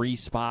that 3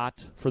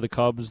 spot for the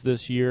Cubs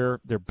this year.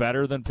 They're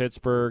better than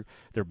Pittsburgh.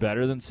 They're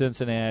better than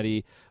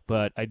Cincinnati.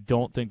 But I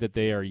don't think that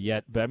they are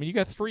yet. I mean, you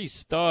got 3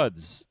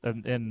 studs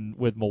and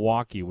with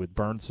Milwaukee, with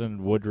Burnson,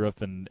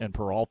 Woodruff, and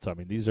Peralta. I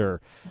mean, these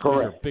are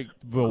big.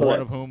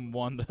 One of whom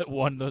won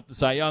the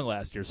Cy Young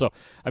last year. So,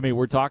 I mean,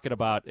 we're talking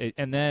about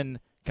and then.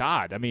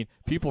 God, I mean,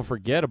 people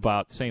forget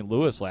about St.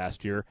 Louis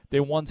last year. They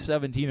won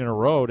 17 in a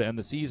row to end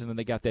the season, and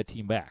they got that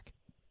team back.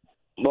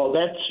 Well,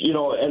 that's,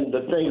 and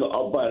the thing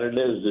about it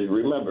is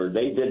remember,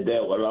 they did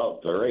that without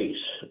the race,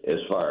 as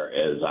far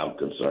as I'm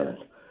concerned.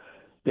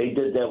 They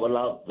did that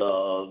without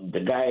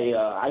the guy,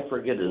 I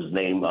forget his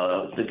name,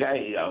 the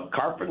guy,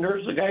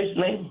 Carpenter's the guy's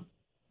name?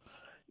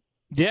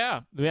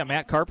 Yeah,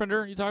 Matt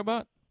Carpenter you talking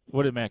about?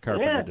 What did Matt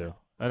Carpenter do?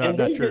 I'm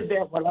not sure. They did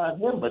that without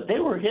him, but they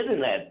were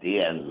hitting at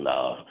the end,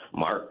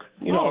 Mark.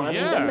 They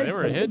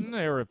were hitting,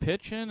 they were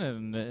pitching,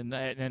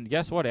 and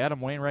guess what?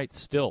 Adam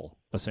Wainwright's still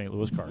a St.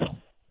 Louis Cardinal.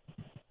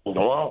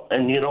 Well,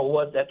 and you know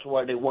what? That's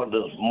why they won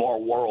more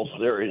World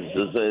Series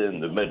in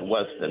the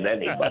Midwest than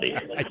anybody.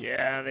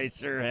 Yeah, they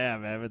sure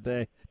have, haven't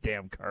they?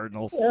 Damn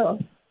Cardinals. Yeah.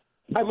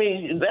 I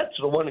mean, that's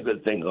the one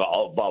good thing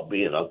about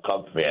being a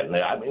Cub fan.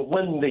 I mean,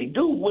 when they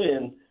do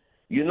win,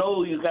 you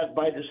got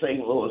by the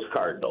St. Louis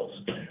Cardinals.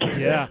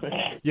 Yeah,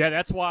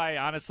 that's why,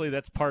 honestly,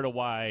 that's part of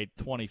why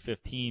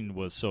 2015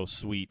 was so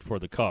sweet for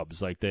the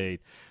Cubs. Like, they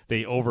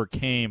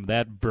overcame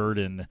that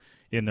burden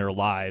in their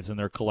lives, in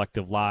their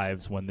collective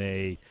lives, when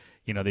they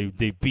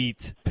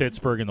beat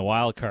Pittsburgh in the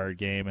wild card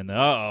game, and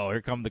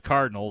here come the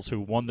Cardinals, who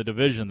won the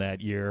division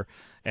that year,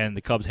 and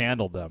the Cubs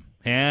handled them,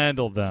 and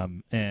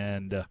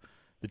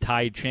the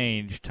tide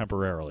changed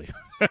temporarily.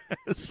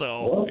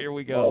 So here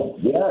we go.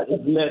 Yeah,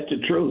 isn't that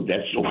the truth?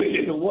 That's the way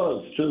it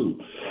was, too.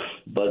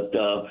 But,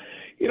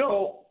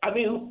 I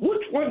mean,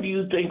 which one do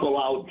you think will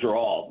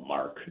outdraw,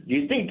 Mark? Do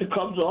you think the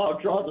Cubs will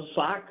outdraw the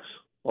Sox,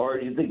 or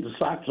do you think the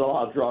Sox will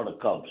outdraw the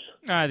Cubs?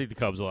 I think the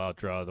Cubs will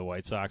outdraw the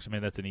White Sox. I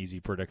mean, that's an easy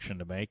prediction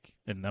to make,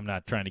 and I'm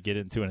not trying to get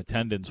into an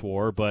attendance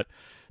war, but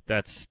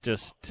that's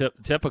just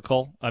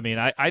typical. I mean,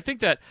 I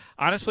think that,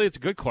 honestly, it's a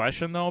good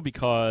question, though,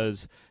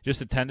 because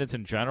just attendance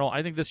in general,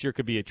 I think this year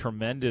could be a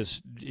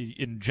tremendous,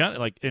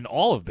 in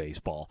all of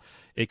baseball.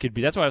 it could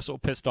be. That's why I was so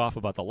pissed off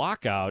about the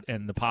lockout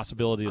and the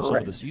possibility of some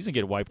of the season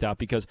get wiped out,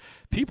 because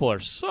people are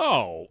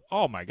so,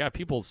 oh my God,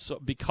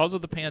 because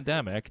of the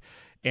pandemic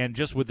and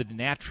just with the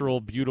natural,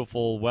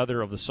 beautiful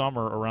weather of the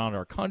summer around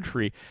our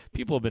country,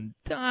 people have been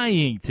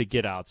dying to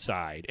get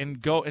outside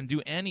and go and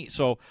do any.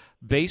 So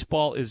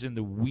baseball is in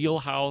the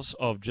wheelhouse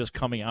of just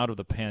coming out of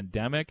the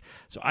pandemic.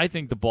 So I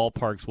think the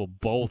ballparks will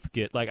both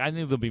get, I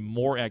think there'll be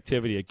more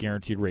activity at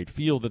Guaranteed Rate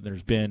Field than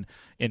there's been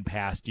in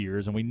past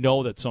years. And we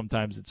know that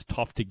sometimes it's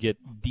tough to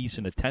get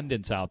decent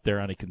attendance out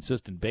there on a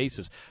consistent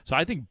basis. So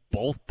I think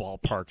both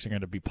ballparks are going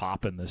to be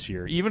popping this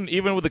year.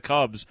 Even with the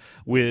Cubs,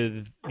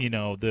 with,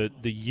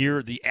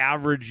 the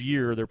average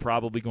year they're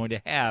probably going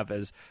to have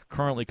as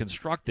currently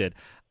constructed,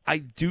 I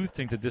do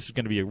think that this is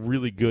going to be a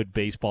really good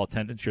baseball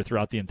attendance year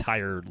throughout the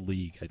entire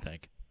league, I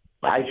think.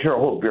 I sure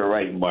hope you're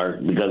right,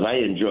 Mark, because I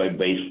enjoy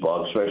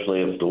baseball,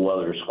 especially if the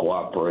weather's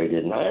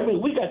cooperated. I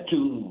mean, we got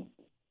two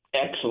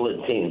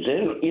excellent teams.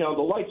 And,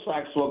 the White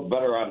Sox look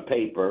better on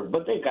paper,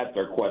 but they got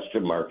their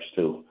question marks,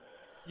 too.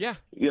 Yeah,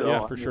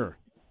 for sure.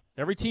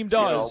 Every team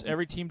does.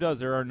 Every team does.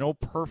 There are no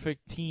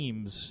perfect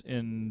teams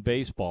in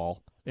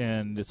baseball.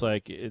 And it's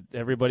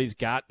everybody's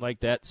got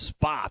that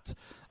spot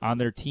on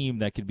their team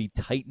that could be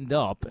tightened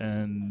up.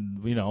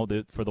 And,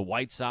 for the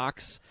White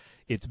Sox,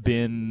 it's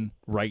been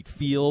right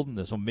field.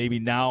 And so maybe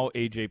now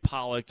A.J.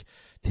 Pollock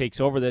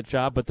takes over that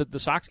job. But the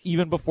Sox,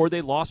 even before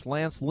they lost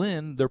Lance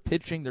Lynn, their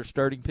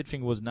starting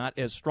pitching was not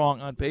as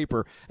strong on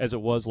paper as it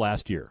was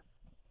last year.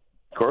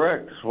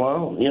 Correct.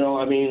 Well,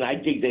 I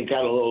think they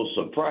got a little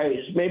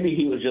surprised. Maybe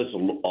he was just a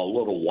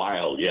little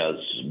wild,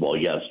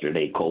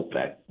 yesterday,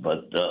 Kopech.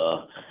 But,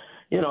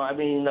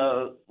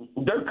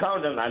 they're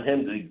counting on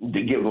him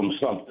to give them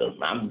something.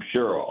 I'm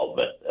sure of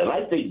it. And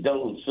I think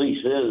Dylan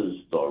Cease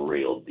is the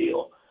real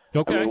deal.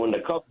 Okay. When the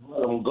Cubs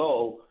let him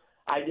go,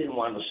 I didn't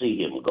want to see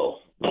him go.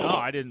 No,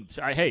 I didn't.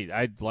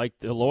 I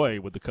liked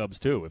Eloy with the Cubs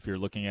too. If you're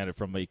looking at it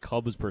from a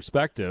Cubs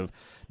perspective,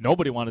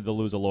 nobody wanted to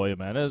lose Eloy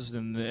Jimenez,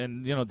 and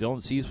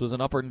Dylan Cease was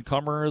an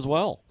up-and-comer as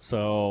well.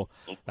 So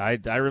I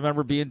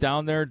remember being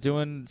down there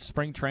doing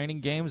spring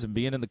training games and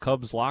being in the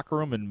Cubs locker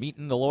room and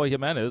meeting Eloy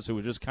Jimenez, who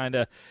was just kind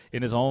of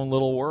in his own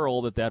little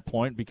world at that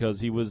point,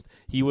 because he was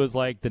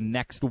like the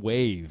next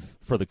wave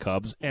for the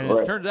Cubs. And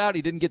it turns out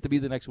he didn't get to be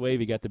the next wave;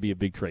 he got to be a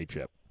big trade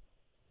chip.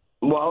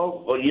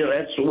 Well,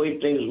 that's the way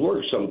things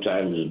work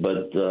sometimes.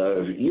 But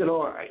we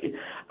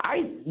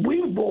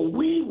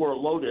were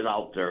loaded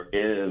out there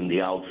in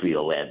the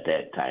outfield at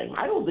that time.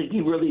 I don't think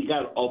he really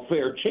got a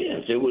fair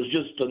chance. It was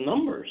just the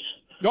numbers.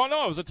 No,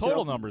 it was a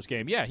total numbers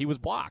game. Yeah, he was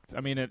blocked.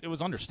 I mean, it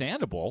was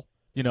understandable.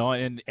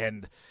 When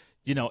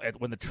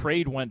the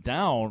trade went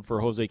down for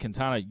Jose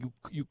Quintana,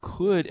 you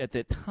could at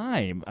that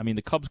time. I mean,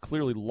 the Cubs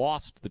clearly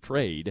lost the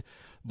trade,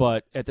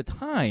 but at the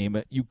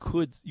time you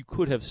could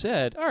have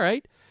said, all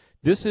right,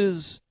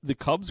 the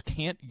Cubs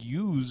can't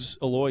use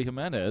Eloy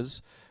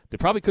Jimenez. They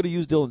probably could have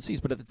used Dylan Cease,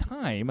 but at the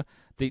time,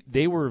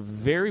 they were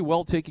very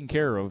well taken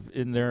care of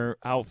in their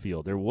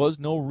outfield. There was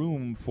no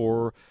room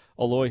for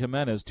Eloy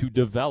Jimenez to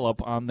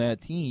develop on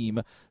that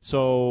team.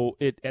 So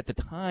at the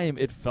time,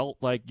 it felt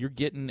like you're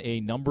getting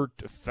a number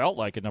 2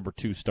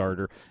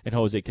 starter in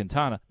Jose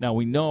Quintana. Now,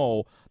 we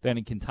know that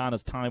in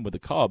Quintana's time with the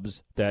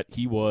Cubs that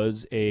he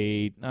was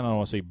I don't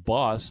want to say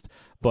bust,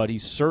 but he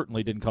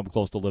certainly didn't come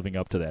close to living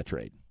up to that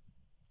trade.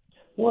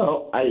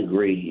 Well, I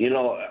agree.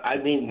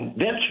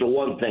 That's the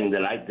one thing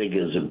that I think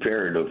is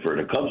imperative for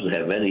the Cubs to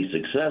have any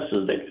success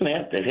is they're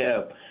going to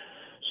have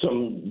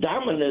some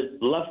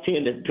dominant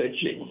left-handed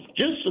pitching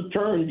just to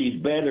turn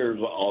these batters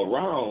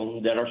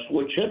around that are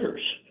switch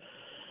hitters.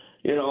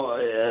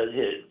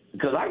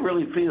 Because I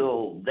really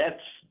feel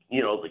that's,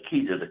 the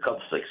key to the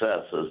Cubs'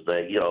 success is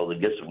that, to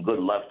get some good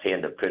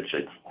left-handed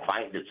pitching,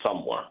 find it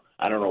somewhere.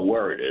 I don't know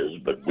where it is,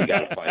 but we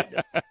got to find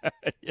it.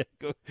 Yeah,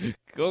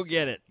 go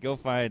get it. Go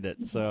find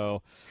it.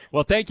 So,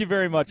 well, thank you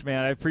very much,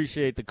 man. I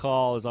appreciate the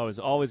call. It's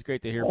always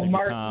great to hear from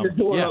Mark, you, Tom. You're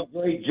doing a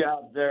great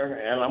job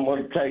there, and I'm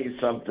going to tell you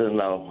something,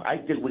 though. I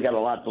think we got a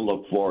lot to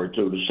look forward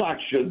to. The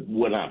Sox should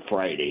win on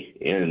Friday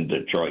in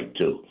Detroit,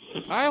 too.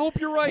 I hope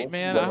you're right,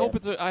 man. I hope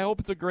it's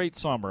a great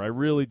summer. I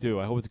really do.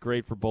 I hope it's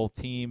great for both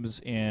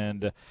teams,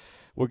 and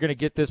we're going to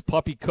get this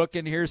puppy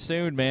cooking here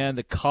soon, man.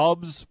 The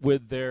Cubs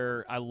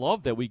I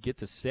love that we get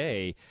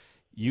to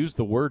use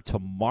the word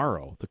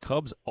tomorrow. The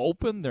Cubs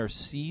open their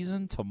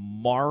season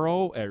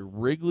tomorrow at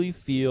Wrigley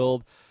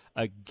Field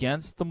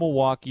against the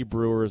Milwaukee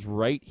Brewers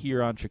right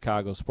here on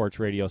Chicago Sports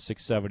Radio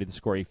 670 The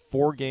Score, a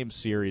 4-game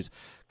series.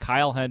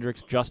 Kyle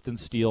Hendricks, Justin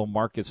Steele,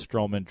 Marcus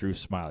Stroman, Drew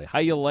Smiley. How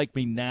you like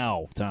me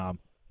now, Tom?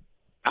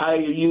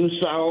 You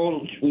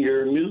sound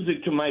your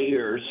music to my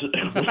ears.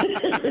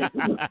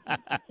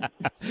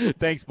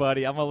 Thanks,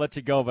 buddy. I'm going to let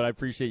you go, but I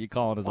appreciate you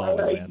calling as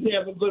always, right, man.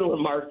 Have a good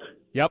one, Mark.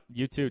 Yep,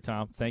 you too,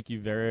 Tom. Thank you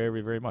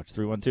very, very much.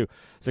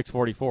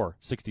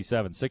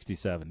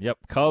 312-644-6767. Yep,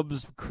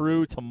 Cubs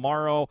crew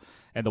tomorrow,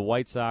 and the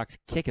White Sox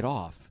kick it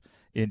off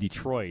in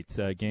Detroit.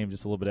 Game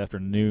just a little bit after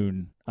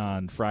noon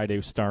on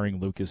Friday, starring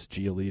Lucas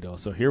Giolito.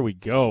 So here we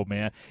go,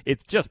 man.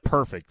 It's just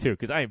perfect, too,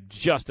 because I am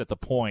just at the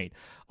point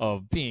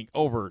of being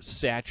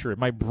oversaturated,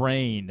 my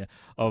brain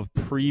of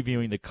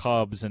previewing the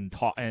Cubs and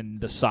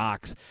the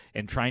Sox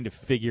and trying to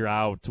figure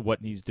out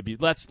what needs to be.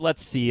 Let's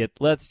see it.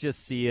 Let's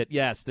just see it.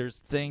 Yes, there's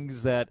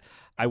things that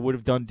I would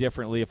have done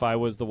differently if I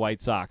was the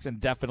White Sox and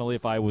definitely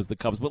if I was the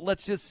Cubs, but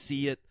let's just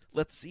see it.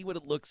 Let's see what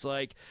it looks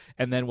like,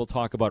 and then we'll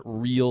talk about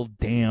real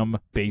damn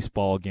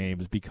baseball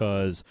games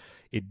because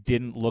it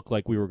didn't look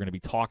like we were going to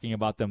be talking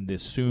about them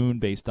this soon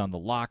based on the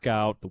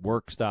lockout, the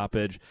work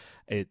stoppage.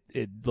 It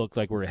looked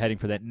like we were heading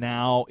for that.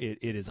 Now it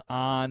is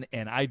on,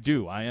 and I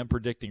am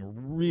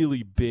predicting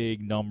really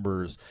big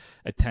numbers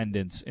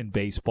attendance in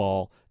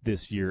baseball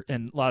this year,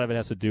 and a lot of it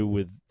has to do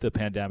with the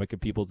pandemic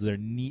and people their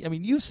need. I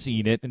mean, you've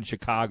seen it in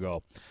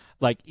Chicago.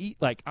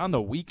 Like on the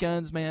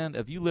weekends, man,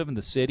 if you live in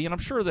the city, and I'm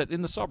sure that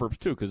in the suburbs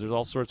too, because there's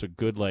all sorts of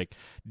good like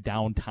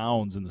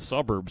downtowns in the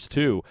suburbs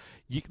too.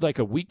 Like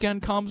a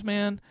weekend comes,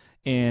 man,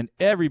 and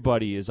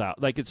everybody is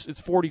out. Like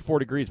it's 44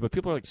 degrees, but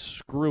people are like,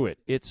 screw it.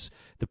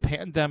 The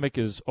pandemic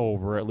is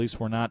over. At least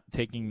we're not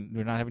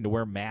having to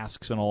wear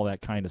masks and all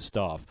that kind of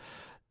stuff.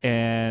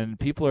 And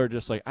people are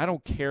just like, I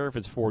don't care if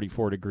it's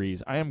 44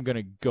 degrees. I am going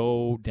to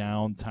go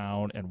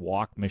downtown and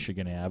walk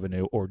Michigan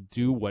Avenue or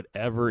do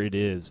whatever it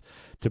is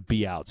to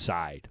be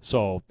outside.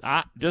 So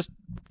just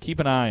keep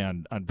an eye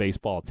on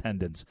baseball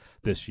attendance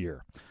this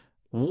year.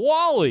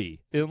 Wally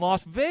in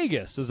Las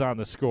Vegas is on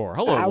the score.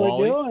 Hello, How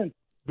Wally. How we doing?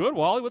 Good,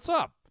 Wally. What's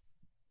up?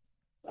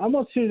 I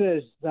almost should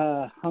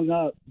have hung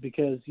up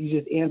because you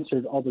just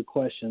answered all the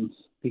questions.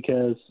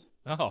 Because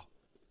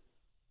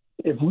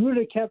if we would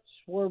have kept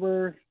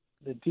Schwarber,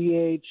 the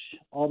DH,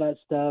 all that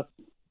stuff,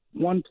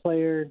 one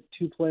player,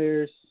 two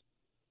players,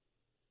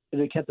 it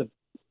would have kept the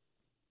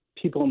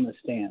people in the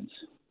stands.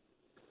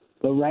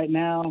 But right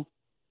now,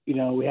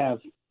 we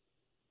have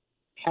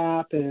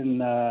Cap and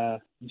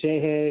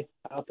J-Hay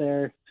out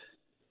there.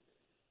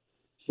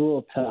 It's a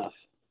little tough.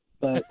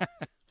 But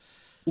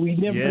we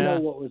never know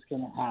what was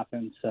going to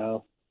happen.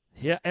 So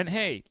yeah, and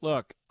hey,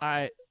 look,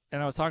 I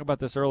was talking about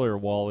this earlier,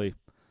 Wally.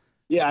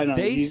 Yeah, I know.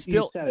 You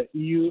said it.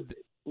 You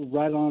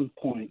right on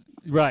point.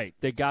 Right.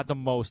 They got the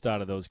most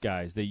out of those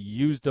guys. They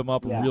used them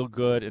up real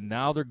good, and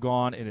now they're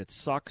gone, and it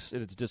sucks,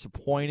 and it's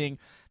disappointing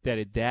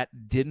that that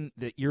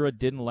era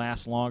didn't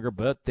last longer,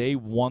 but they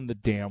won the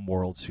damn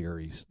World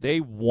Series. They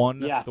won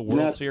the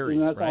World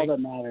Series, that's right? all that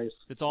matters.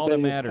 It's all that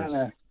matters.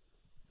 It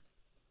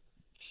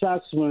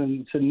sucks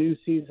when it's a new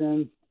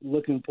season,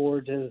 looking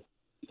forward to,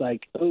 it's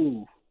like,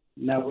 oh,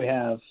 now we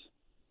have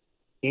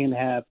Ian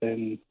Happ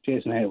and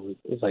Jason Hayward.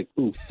 It's like,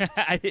 ooh.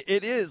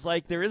 It is.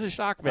 Like, there is a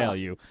shock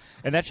value.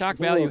 And that shock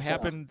value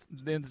happened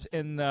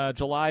in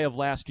July of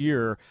last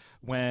year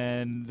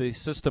when the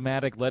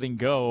systematic letting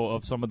go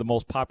of some of the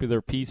most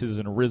popular pieces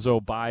in Rizzo,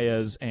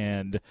 Baez,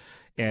 and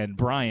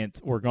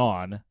Bryant were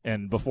gone.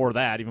 And before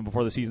that, even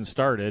before the season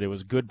started, it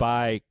was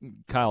goodbye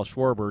Kyle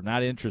Schwarber,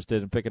 not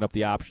interested in picking up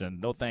the option.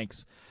 No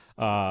thanks.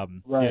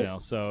 Right.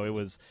 So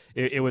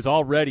it was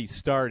already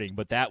starting,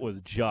 but that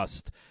was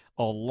just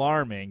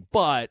alarming.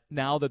 But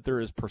now that there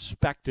is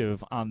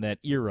perspective on that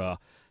era,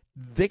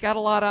 they got a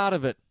lot out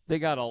of it. They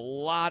got a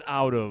lot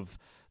out of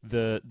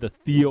the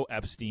Theo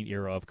Epstein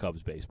era of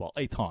Cubs baseball.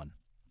 A ton.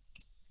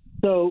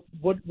 So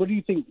what do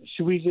you think?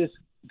 Should we just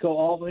go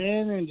all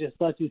in and just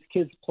let these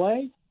kids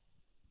play?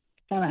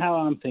 Kind of how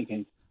I'm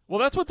thinking. Well,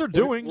 that's what they're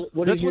doing.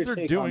 That's what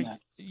they're doing. That?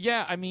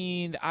 Yeah, I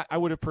mean, I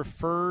would have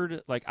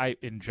preferred,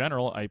 in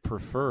general, I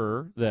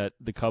prefer that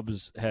the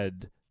Cubs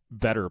had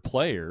better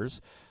players.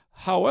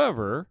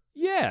 However,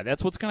 yeah,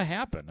 that's what's going to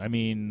happen. I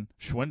mean,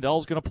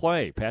 Schwindel's going to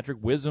play. Patrick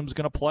Wisdom's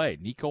going to play.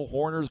 Nico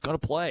Horner's going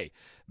to play.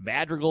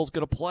 Madrigal's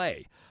going to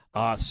play.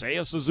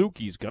 Seiya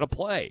Suzuki's going to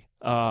play.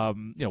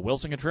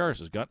 Wilson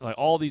Contreras is going to,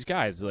 all these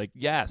guys.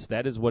 Yes,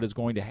 that is what is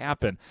going to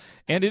happen.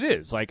 And it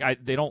is.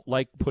 They don't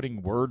like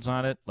putting words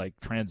on it, like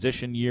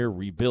transition year,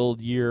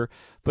 rebuild year.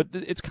 But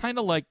it's kind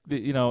of like,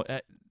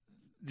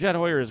 Jed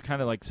Hoyer is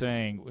kind of like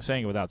saying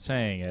it without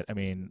saying it. I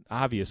mean,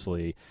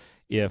 obviously,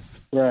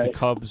 if the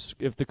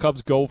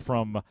Cubs go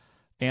from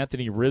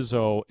Anthony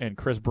Rizzo and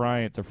Chris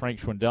Bryant to Frank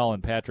Schwindel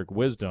and Patrick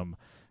Wisdom,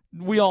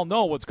 we all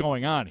know what's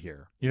going on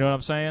here. You know what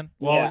I'm saying,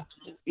 Wally?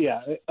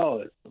 Yeah.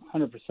 Oh,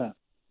 100%.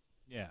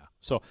 Yeah.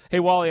 So, hey,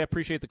 Wally, I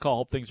appreciate the call.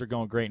 Hope things are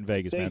going great in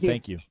Vegas, man.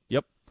 Thank you.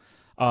 Yep.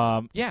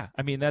 Yeah.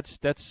 I mean, it's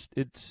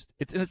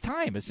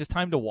time. It's just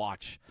time to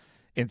watch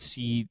and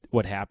see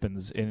what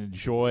happens and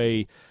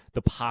enjoy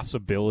the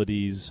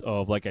possibilities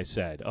of, like I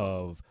said,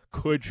 of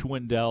could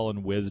Schwindel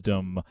and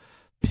Wisdom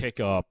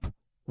pick up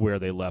where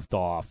they left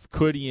off?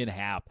 Could Ian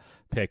Happ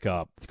pick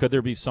up? Could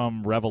there be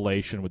some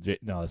revelation with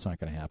no, that's not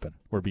going to happen.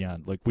 We're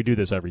beyond, we do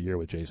this every year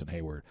with Jason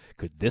Hayward.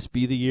 Could this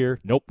be the year?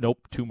 Nope.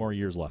 2 more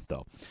years left,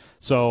 though.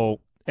 So,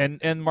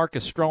 and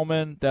Marcus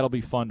Stroman, that'll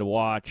be fun to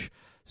watch.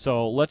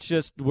 So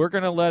we're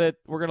going to let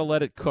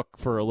it cook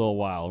for a little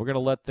while. We're going to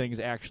let things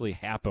actually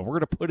happen. We're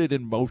going to put it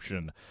in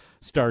motion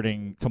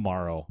starting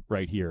tomorrow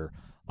right here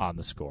on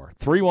the score.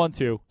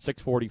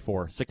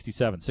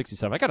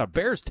 312-644-6767. I got a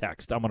Bears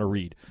text I'm going to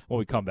read when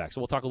we come back.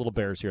 So we'll talk a little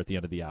Bears here at the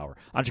end of the hour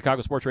on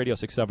Chicago Sports Radio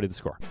 670 The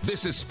Score.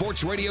 This is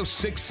Sports Radio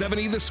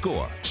 670 The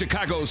Score,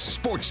 Chicago's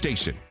sports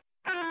station.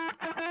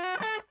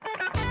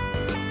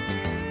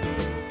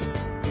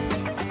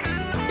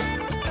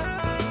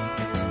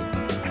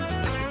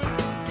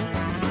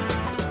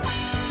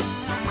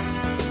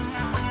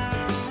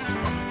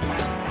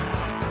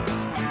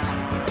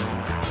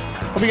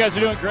 Hope you guys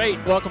are doing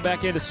great. Welcome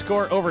back into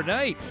Score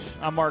Overnight.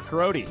 I'm Mark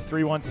Grote.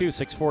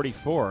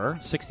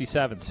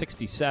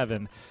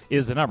 312-644-6767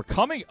 is the number.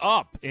 Coming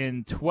up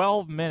in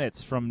 12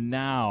 minutes from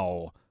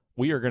now,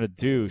 we are going to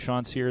do,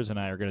 Sean Sears and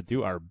I are going to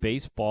do our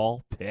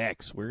baseball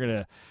picks. We're going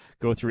to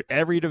go through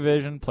every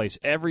division, place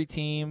every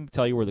team,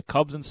 tell you where the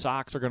Cubs and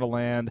Sox are going to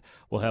land.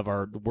 We'll have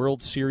our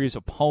World Series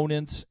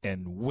opponents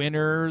and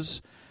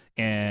winners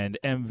and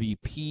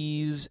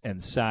MVPs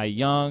and Cy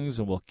Youngs,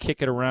 and we'll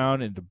kick it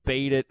around and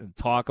debate it and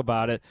talk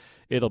about it.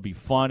 It'll be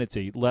fun. It's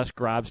a Les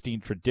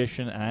Grobstein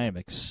tradition, and I am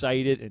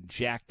excited and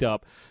jacked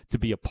up to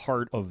be a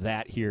part of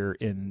that here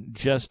in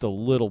just a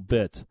little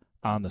bit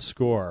on the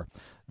Score.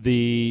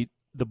 The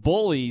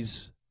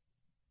Bullies,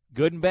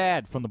 good and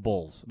bad from the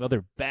Bulls.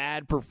 Another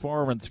bad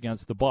performance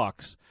against the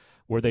Bucks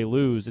where they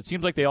lose. It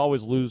seems like they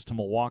always lose to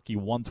Milwaukee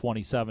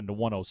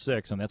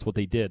 127-106, and that's what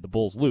they did. The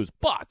Bulls lose.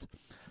 But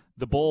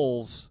the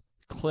Bulls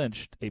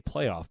clinched a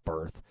playoff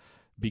berth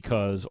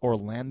because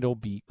Orlando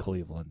beat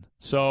Cleveland.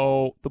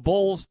 So the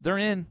Bulls, they're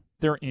in.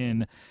 They're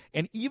in.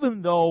 And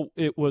even though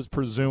it was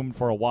presumed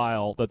for a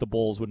while that the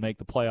Bulls would make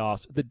the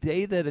playoffs, the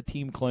day that a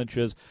team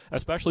clinches,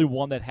 especially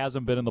one that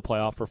hasn't been in the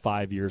playoff for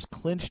 5 years,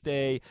 clinch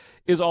day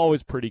is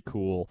always pretty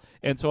cool.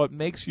 And so it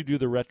makes you do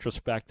the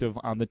retrospective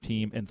on the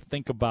team and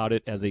think about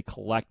it as a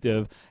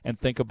collective and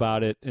think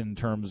about it in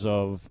terms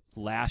of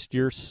last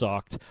year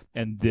sucked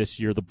and this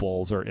year the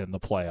Bulls are in the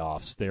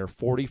playoffs. They're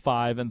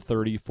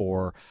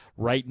 45-34.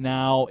 Right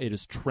now it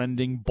is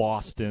trending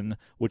Boston,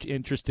 which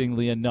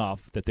interestingly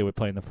enough that they would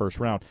play in the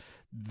first round.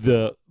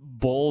 The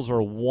Bulls are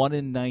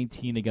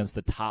 1-19 against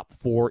the top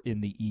four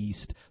in the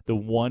East. The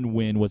one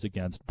win was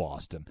against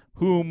Boston,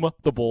 whom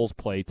the Bulls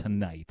play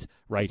tonight,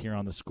 right here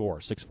on the Score,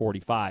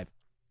 6:45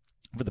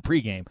 for the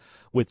pregame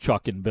with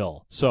Chuck and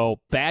Bill. So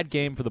bad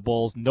game for the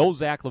Bulls. No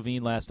Zach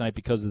LaVine last night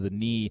because of the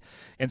knee,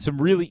 and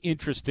some really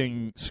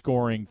interesting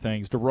scoring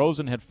things.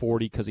 DeRozan had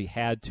 40 because he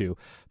had to.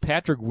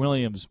 Patrick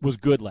Williams was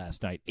good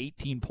last night,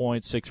 18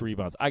 points, 6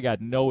 rebounds. I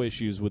got no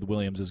issues with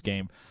Williams'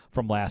 game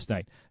from last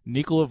night.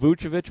 Nikola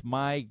Vucevic,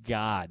 my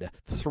God,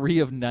 3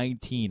 of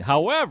 19.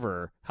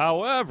 However,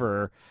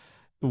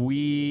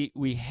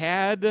 we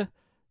had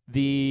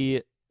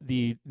the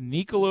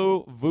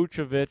Nikola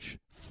Vucevic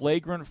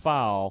flagrant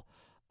foul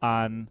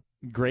on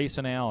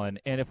Grayson Allen,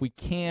 and if we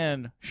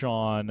can,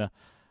 Sean,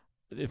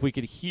 if we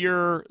could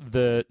hear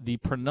the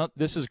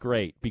this is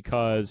great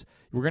because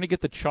we're going to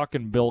get the Chuck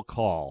and Bill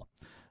call,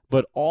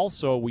 but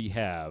also you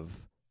have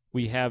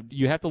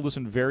to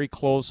listen very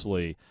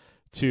closely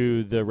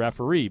to the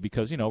referee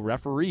because,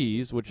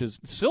 referees, which is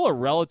still a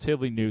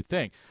relatively new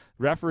thing,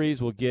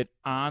 referees will get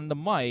on the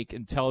mic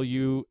and tell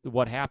you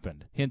what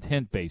happened. Hint,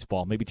 hint,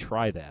 baseball. Maybe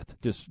try that.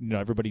 Just,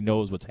 everybody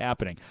knows what's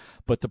happening.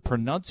 But the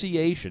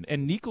pronunciation,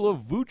 and Nikola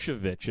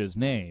Vucevic's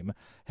name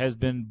has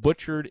been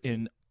butchered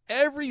in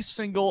every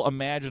single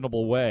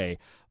imaginable way.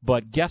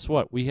 But guess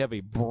what? We have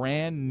a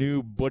brand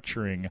new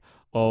butchering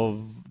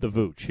of the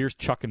Vooch. Here's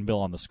Chuck and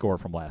Bill on the Score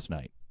from last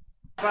night.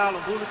 Foul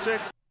on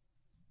Vucevic.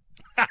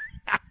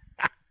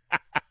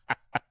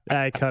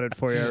 I cut it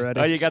for you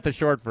already. Oh, you got the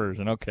short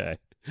version. Okay.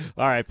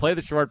 All right, play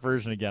the short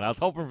version again. I was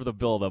hoping for the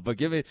build-up, but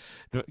give me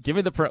the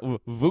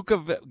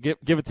Vuka.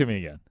 Give it to me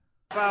again.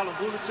 Foul on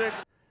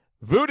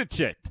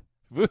Vucevic.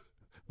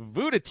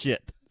 Vucevic.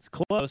 It's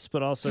close,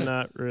 but also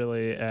not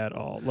really at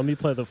all. Let me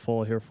play the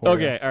full here for you.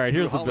 Okay, all right.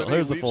 Here's the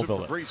full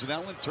build-up. Grayson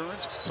Allen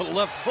turns to the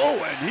left.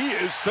 Oh, and he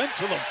is sent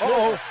to the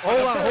floor.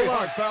 Hold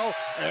on. Foul.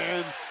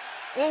 And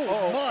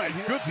my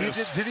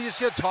goodness! Did he just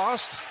get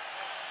tossed?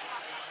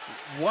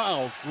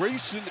 Wow,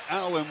 Grayson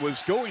Allen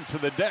was going to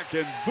the deck,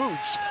 and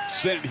Vooch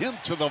sent him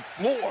to the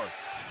floor.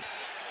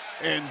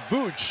 And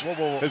Vooch,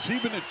 has he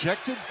been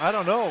ejected? I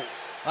don't know.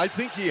 I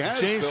think he has.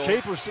 James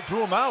Capers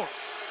threw him out.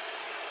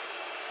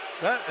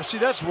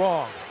 That's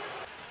wrong.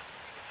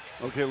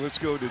 Okay, let's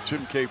go to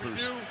Jim Capers.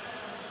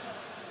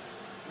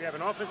 We have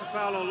an offensive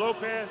foul on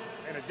Lopez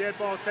and a dead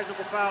ball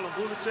technical foul on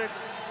Vucevic.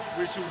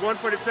 We shoot one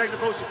for the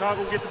technical.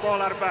 Chicago get the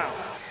ball out of bounds.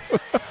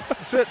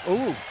 That's it.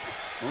 Ooh.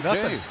 Okay.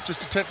 Nothing.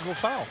 Just a technical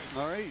foul.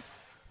 All right.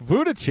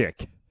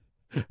 Vucevic.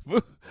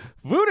 Foul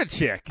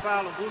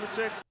on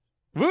Vucevic.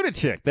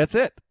 Vucevic. That's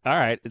it. All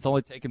right. It's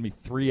only taken me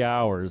 3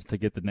 hours to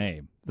get the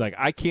name. Like,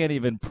 I can't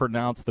even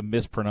pronounce the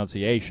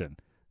mispronunciation.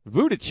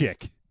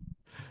 Vucevic.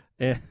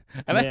 And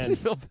I actually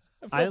feel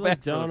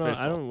bad don't know.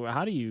 I don't.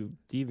 How do you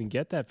even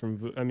get that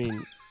from? I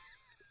mean,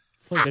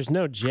 it's like there's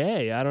no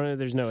J. I don't know.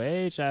 There's no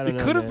H. I don't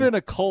know. It could have been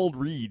a cold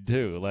read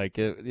too. Like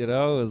it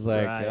was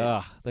like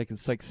right.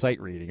 It's like sight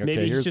reading. Okay,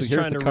 maybe he's just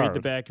trying to card. read the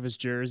back of his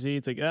jersey.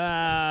 It's like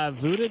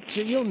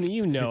Vucevic. You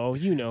know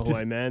who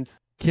I meant.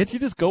 Can't you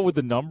just go with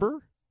the number?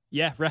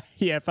 Yeah, right.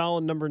 Yeah,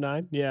 foul number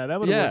 9. Yeah, that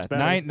would have worked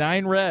better.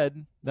 Nine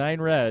red.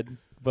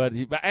 But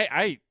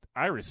I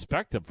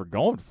respect him for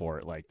going for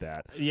it like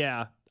that.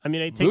 Yeah, I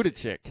mean, it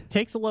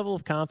takes a level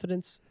of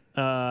confidence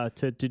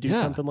to do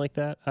something like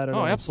that. I don't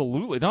know. Oh,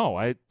 absolutely. No,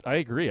 I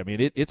agree. I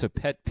mean, it's a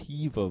pet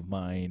peeve of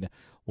mine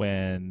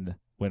when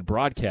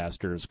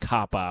broadcasters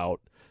cop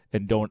out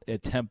and don't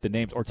attempt the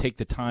names or take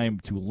the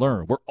time to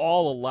learn. We're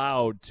all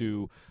allowed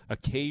to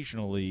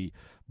occasionally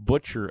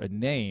butcher a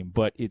name,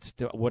 but it's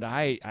what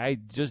I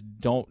just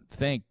don't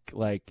think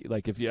like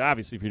if you're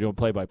doing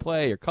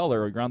play-by-play or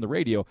color or you're on the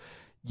radio,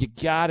 you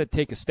got to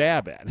take a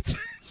stab at it.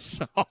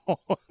 so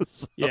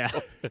yeah,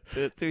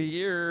 to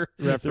hear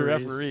the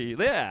referee,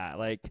 yeah,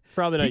 like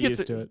probably not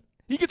used to it.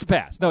 He gets a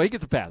pass. No, he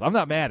gets a pass. I'm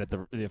not mad at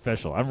the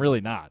official. I'm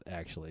really not,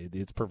 actually.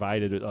 It's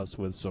provided us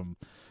with some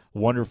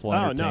wonderful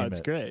entertainment. Oh, no, it's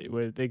great.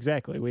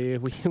 Exactly. We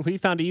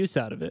found a use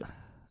out of it.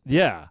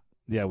 Yeah,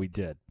 we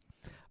did.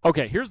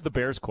 Okay, here's the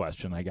Bears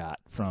question I got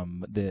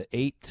from the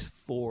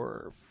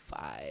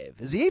 845.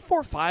 Is the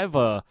 845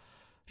 a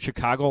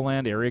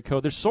Chicagoland area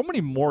code? There's so many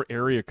more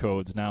area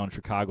codes now in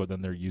Chicago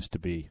than there used to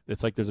be.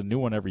 It's like there's a new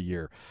one every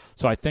year.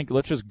 So I think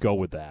let's just go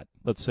with that.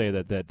 Let's say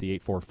that the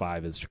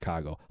 845 is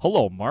Chicago.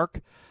 Hello,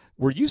 Mark.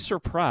 Were you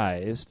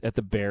surprised at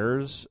the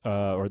Bears,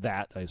 or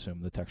that, I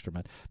assume the texter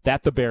meant,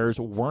 that the Bears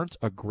weren't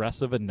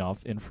aggressive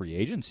enough in free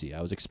agency?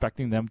 I was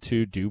expecting them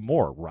to do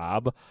more.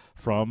 Rob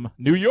from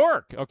New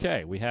York.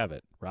 Okay, we have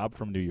it. Rob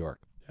from New York.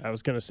 I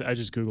was going to say, I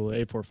just Googled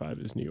 845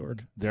 is New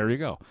York. There you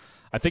go.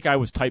 I think I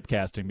was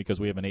typecasting because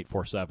we have an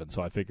 847,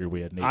 so I figured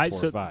we had an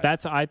 845.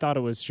 I thought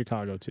it was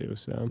Chicago too.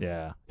 So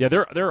yeah.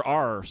 There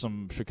are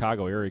some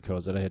Chicago area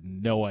codes that I had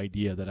no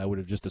idea that I would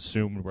have just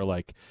assumed were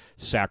like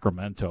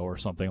Sacramento or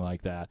something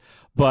like that.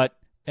 But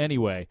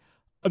anyway,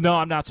 no,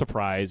 I'm not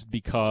surprised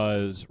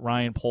because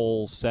Ryan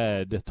Poles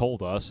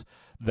told us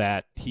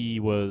that he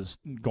was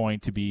going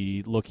to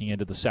be looking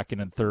into the second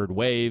and third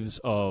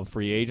waves of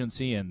free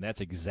agency, and that's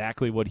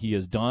exactly what he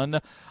has done.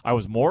 I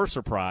was more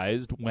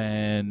surprised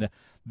when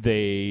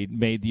they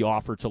made the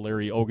offer to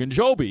Larry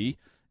Ogunjobi,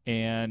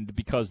 and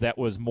because that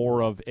was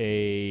more of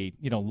a,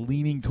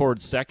 leaning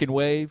towards second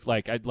wave,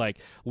 like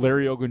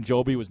Larry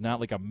Ogunjobi was not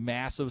like a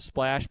massive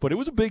splash, but it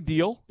was a big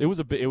deal. It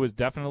was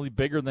definitely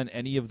bigger than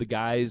any of the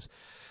guys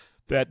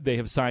that they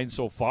have signed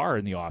so far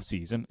in the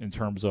offseason in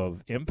terms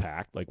of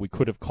impact. Like, we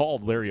could have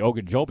called Larry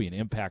Ogunjobi an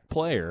impact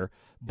player,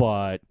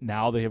 but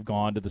now they have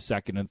gone to the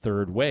second and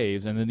third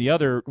waves. And then the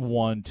other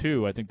one,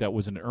 too, I think that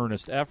was an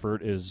earnest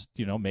effort, is,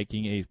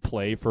 making a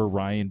play for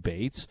Ryan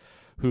Bates,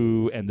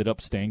 who ended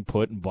up staying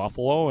put in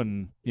Buffalo.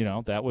 And,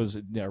 that was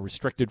a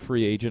restricted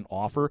free agent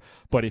offer.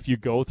 But if you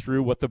go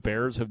through what the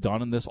Bears have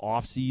done in this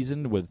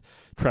offseason with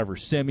Trevor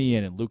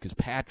Siemian and Lucas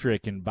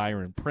Patrick and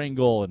Byron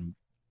Pringle and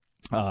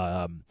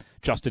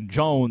Justin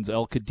Jones,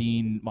 El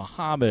Kadeem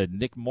Muhammad,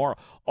 Nick Morrow,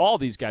 all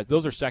these guys,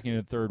 those are second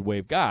and third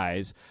wave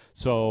guys.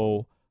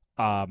 So,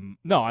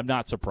 no, I'm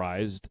not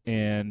surprised.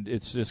 And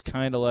it's just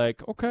kind of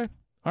like, okay,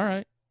 all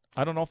right.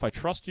 I don't know if I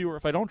trust you or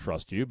if I don't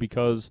trust you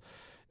because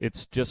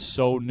it's just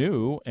so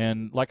new.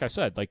 And like I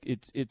said, like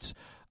it's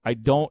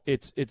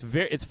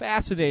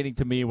fascinating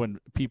to me when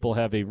people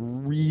have a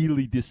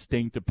really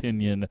distinct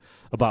opinion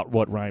about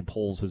what Ryan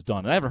Poles has done.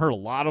 And I haven't heard a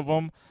lot of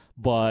them,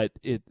 but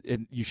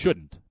you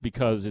shouldn't,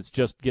 because it's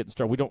just getting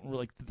started. We don't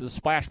really, the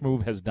splash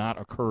move has not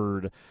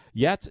occurred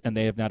yet, and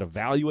they have not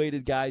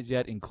evaluated guys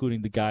yet,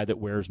 including the guy that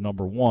wears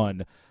number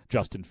 1,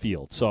 Justin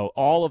Fields. So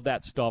all of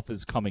that stuff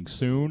is coming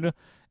soon,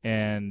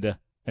 and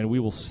we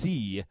will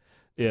see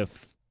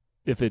if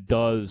it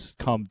does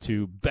come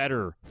to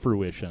better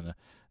fruition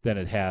than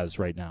it has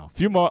right now. A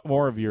few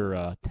more of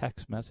your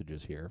text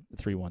messages here,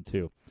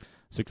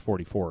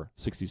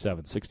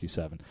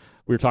 312-644-6767.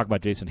 We were talking about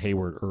Jason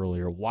Hayward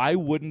earlier. Why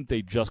wouldn't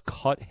they just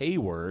cut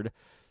Hayward?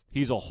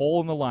 He's a hole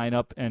in the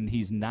lineup, and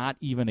he's not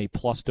even a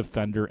plus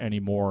defender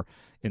anymore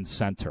in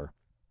center.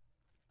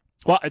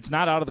 Well, it's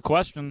not out of the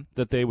question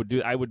that they would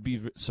do. I would be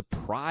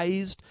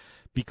surprised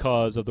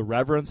because of the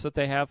reverence that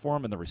they have for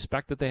him and the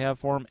respect that they have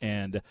for him.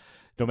 And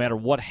no matter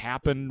what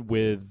happened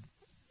with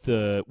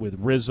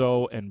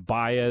Rizzo and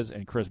Baez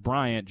and Chris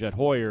Bryant, Jet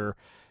Hoyer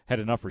had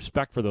enough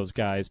respect for those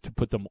guys to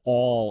put them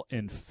all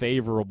in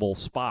favorable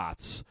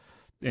spots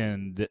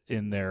and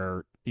in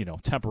their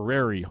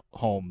temporary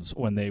homes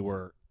when they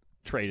were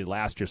traded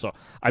last year. So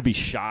I'd be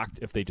shocked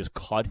if they just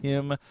cut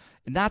him.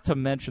 And not to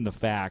mention the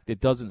fact it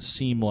doesn't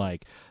seem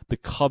like the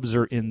Cubs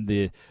are in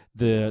the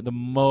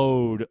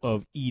mode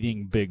of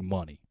eating big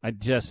money.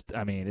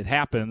 It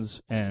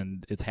happens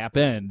and it's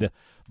happened,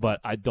 but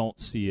I don't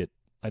see it.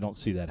 I don't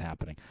see that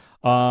happening.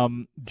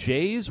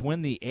 Jays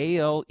win the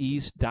AL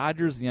East,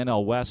 Dodgers the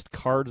NL West,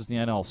 Cards the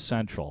NL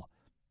Central.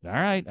 All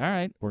right.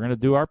 We're going to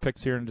do our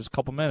picks here in just a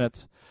couple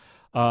minutes.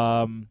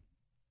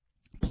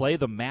 Play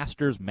the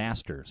Masters.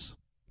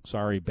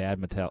 Sorry,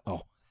 bad Metallica.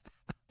 Oh,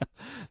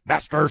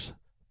 Masters.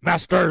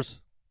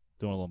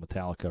 Doing a little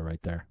Metallica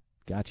right there.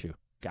 Got you.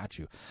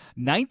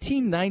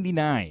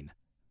 1999.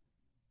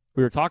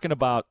 We were talking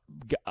about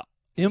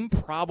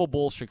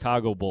improbable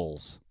Chicago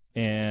Bulls.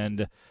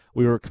 and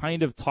we were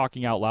kind of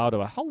talking out loud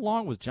about how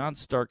long was John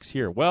Starks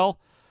here. Well,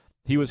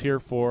 he was here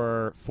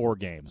for 4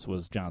 games,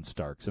 was John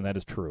Starks, and that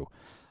is true.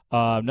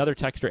 Another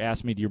texter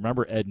asked me, do you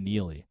remember Ed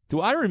Neely? Do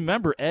I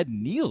remember Ed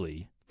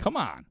Neely? Come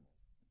on.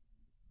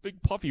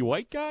 Big puffy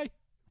white guy?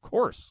 Of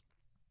course.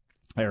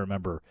 I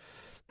remember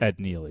Ed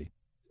Neely.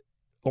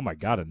 Oh, my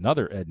God,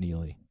 another Ed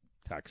Neely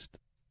text.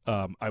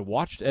 I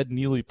watched Ed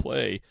Neely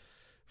play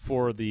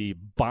for the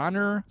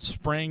Bonner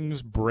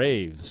Springs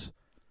Braves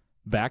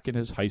back in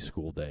his high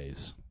school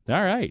days.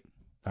 All right.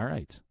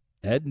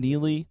 Ed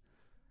Neely,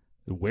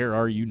 where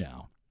are you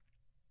now?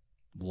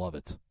 Love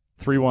it.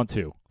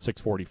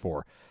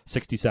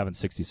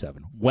 312-644-6767.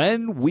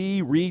 When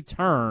we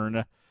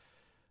return,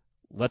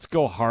 let's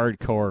go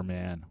hardcore,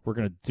 man. We're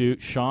going to do,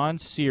 Sean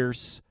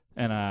Searce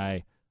and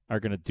I are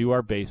going to do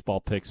our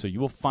baseball picks, so you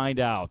will find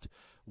out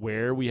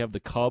where we have the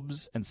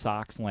Cubs and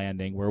Sox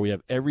landing, where we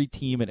have every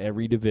team in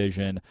every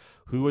division,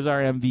 who is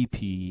our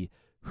MVP,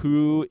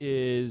 who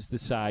is the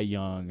Cy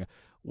Young.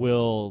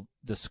 We'll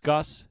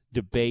discuss,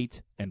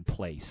 debate, and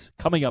place.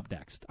 Coming up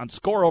next on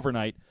Score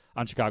Overnight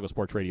on Chicago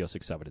Sports Radio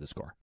 670 The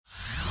Score.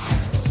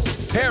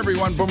 Hey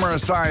everyone, Boomer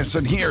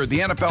Esiason here. The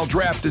NFL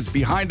Draft is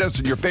behind us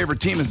and your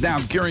favorite team is now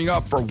gearing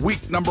up for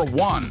week number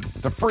 1.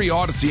 The free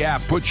Odyssey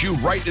app puts you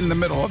right in the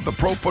middle of the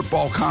pro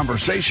football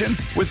conversation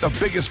with the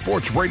biggest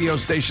sports radio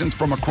stations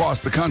from across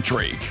the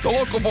country. The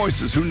local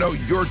voices who know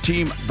your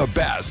team the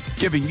best,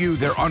 giving you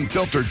their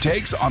unfiltered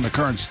takes on the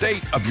current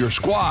state of your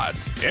squad.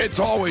 It's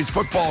always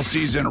football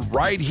season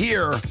right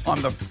here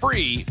on the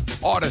free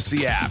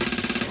Odyssey app.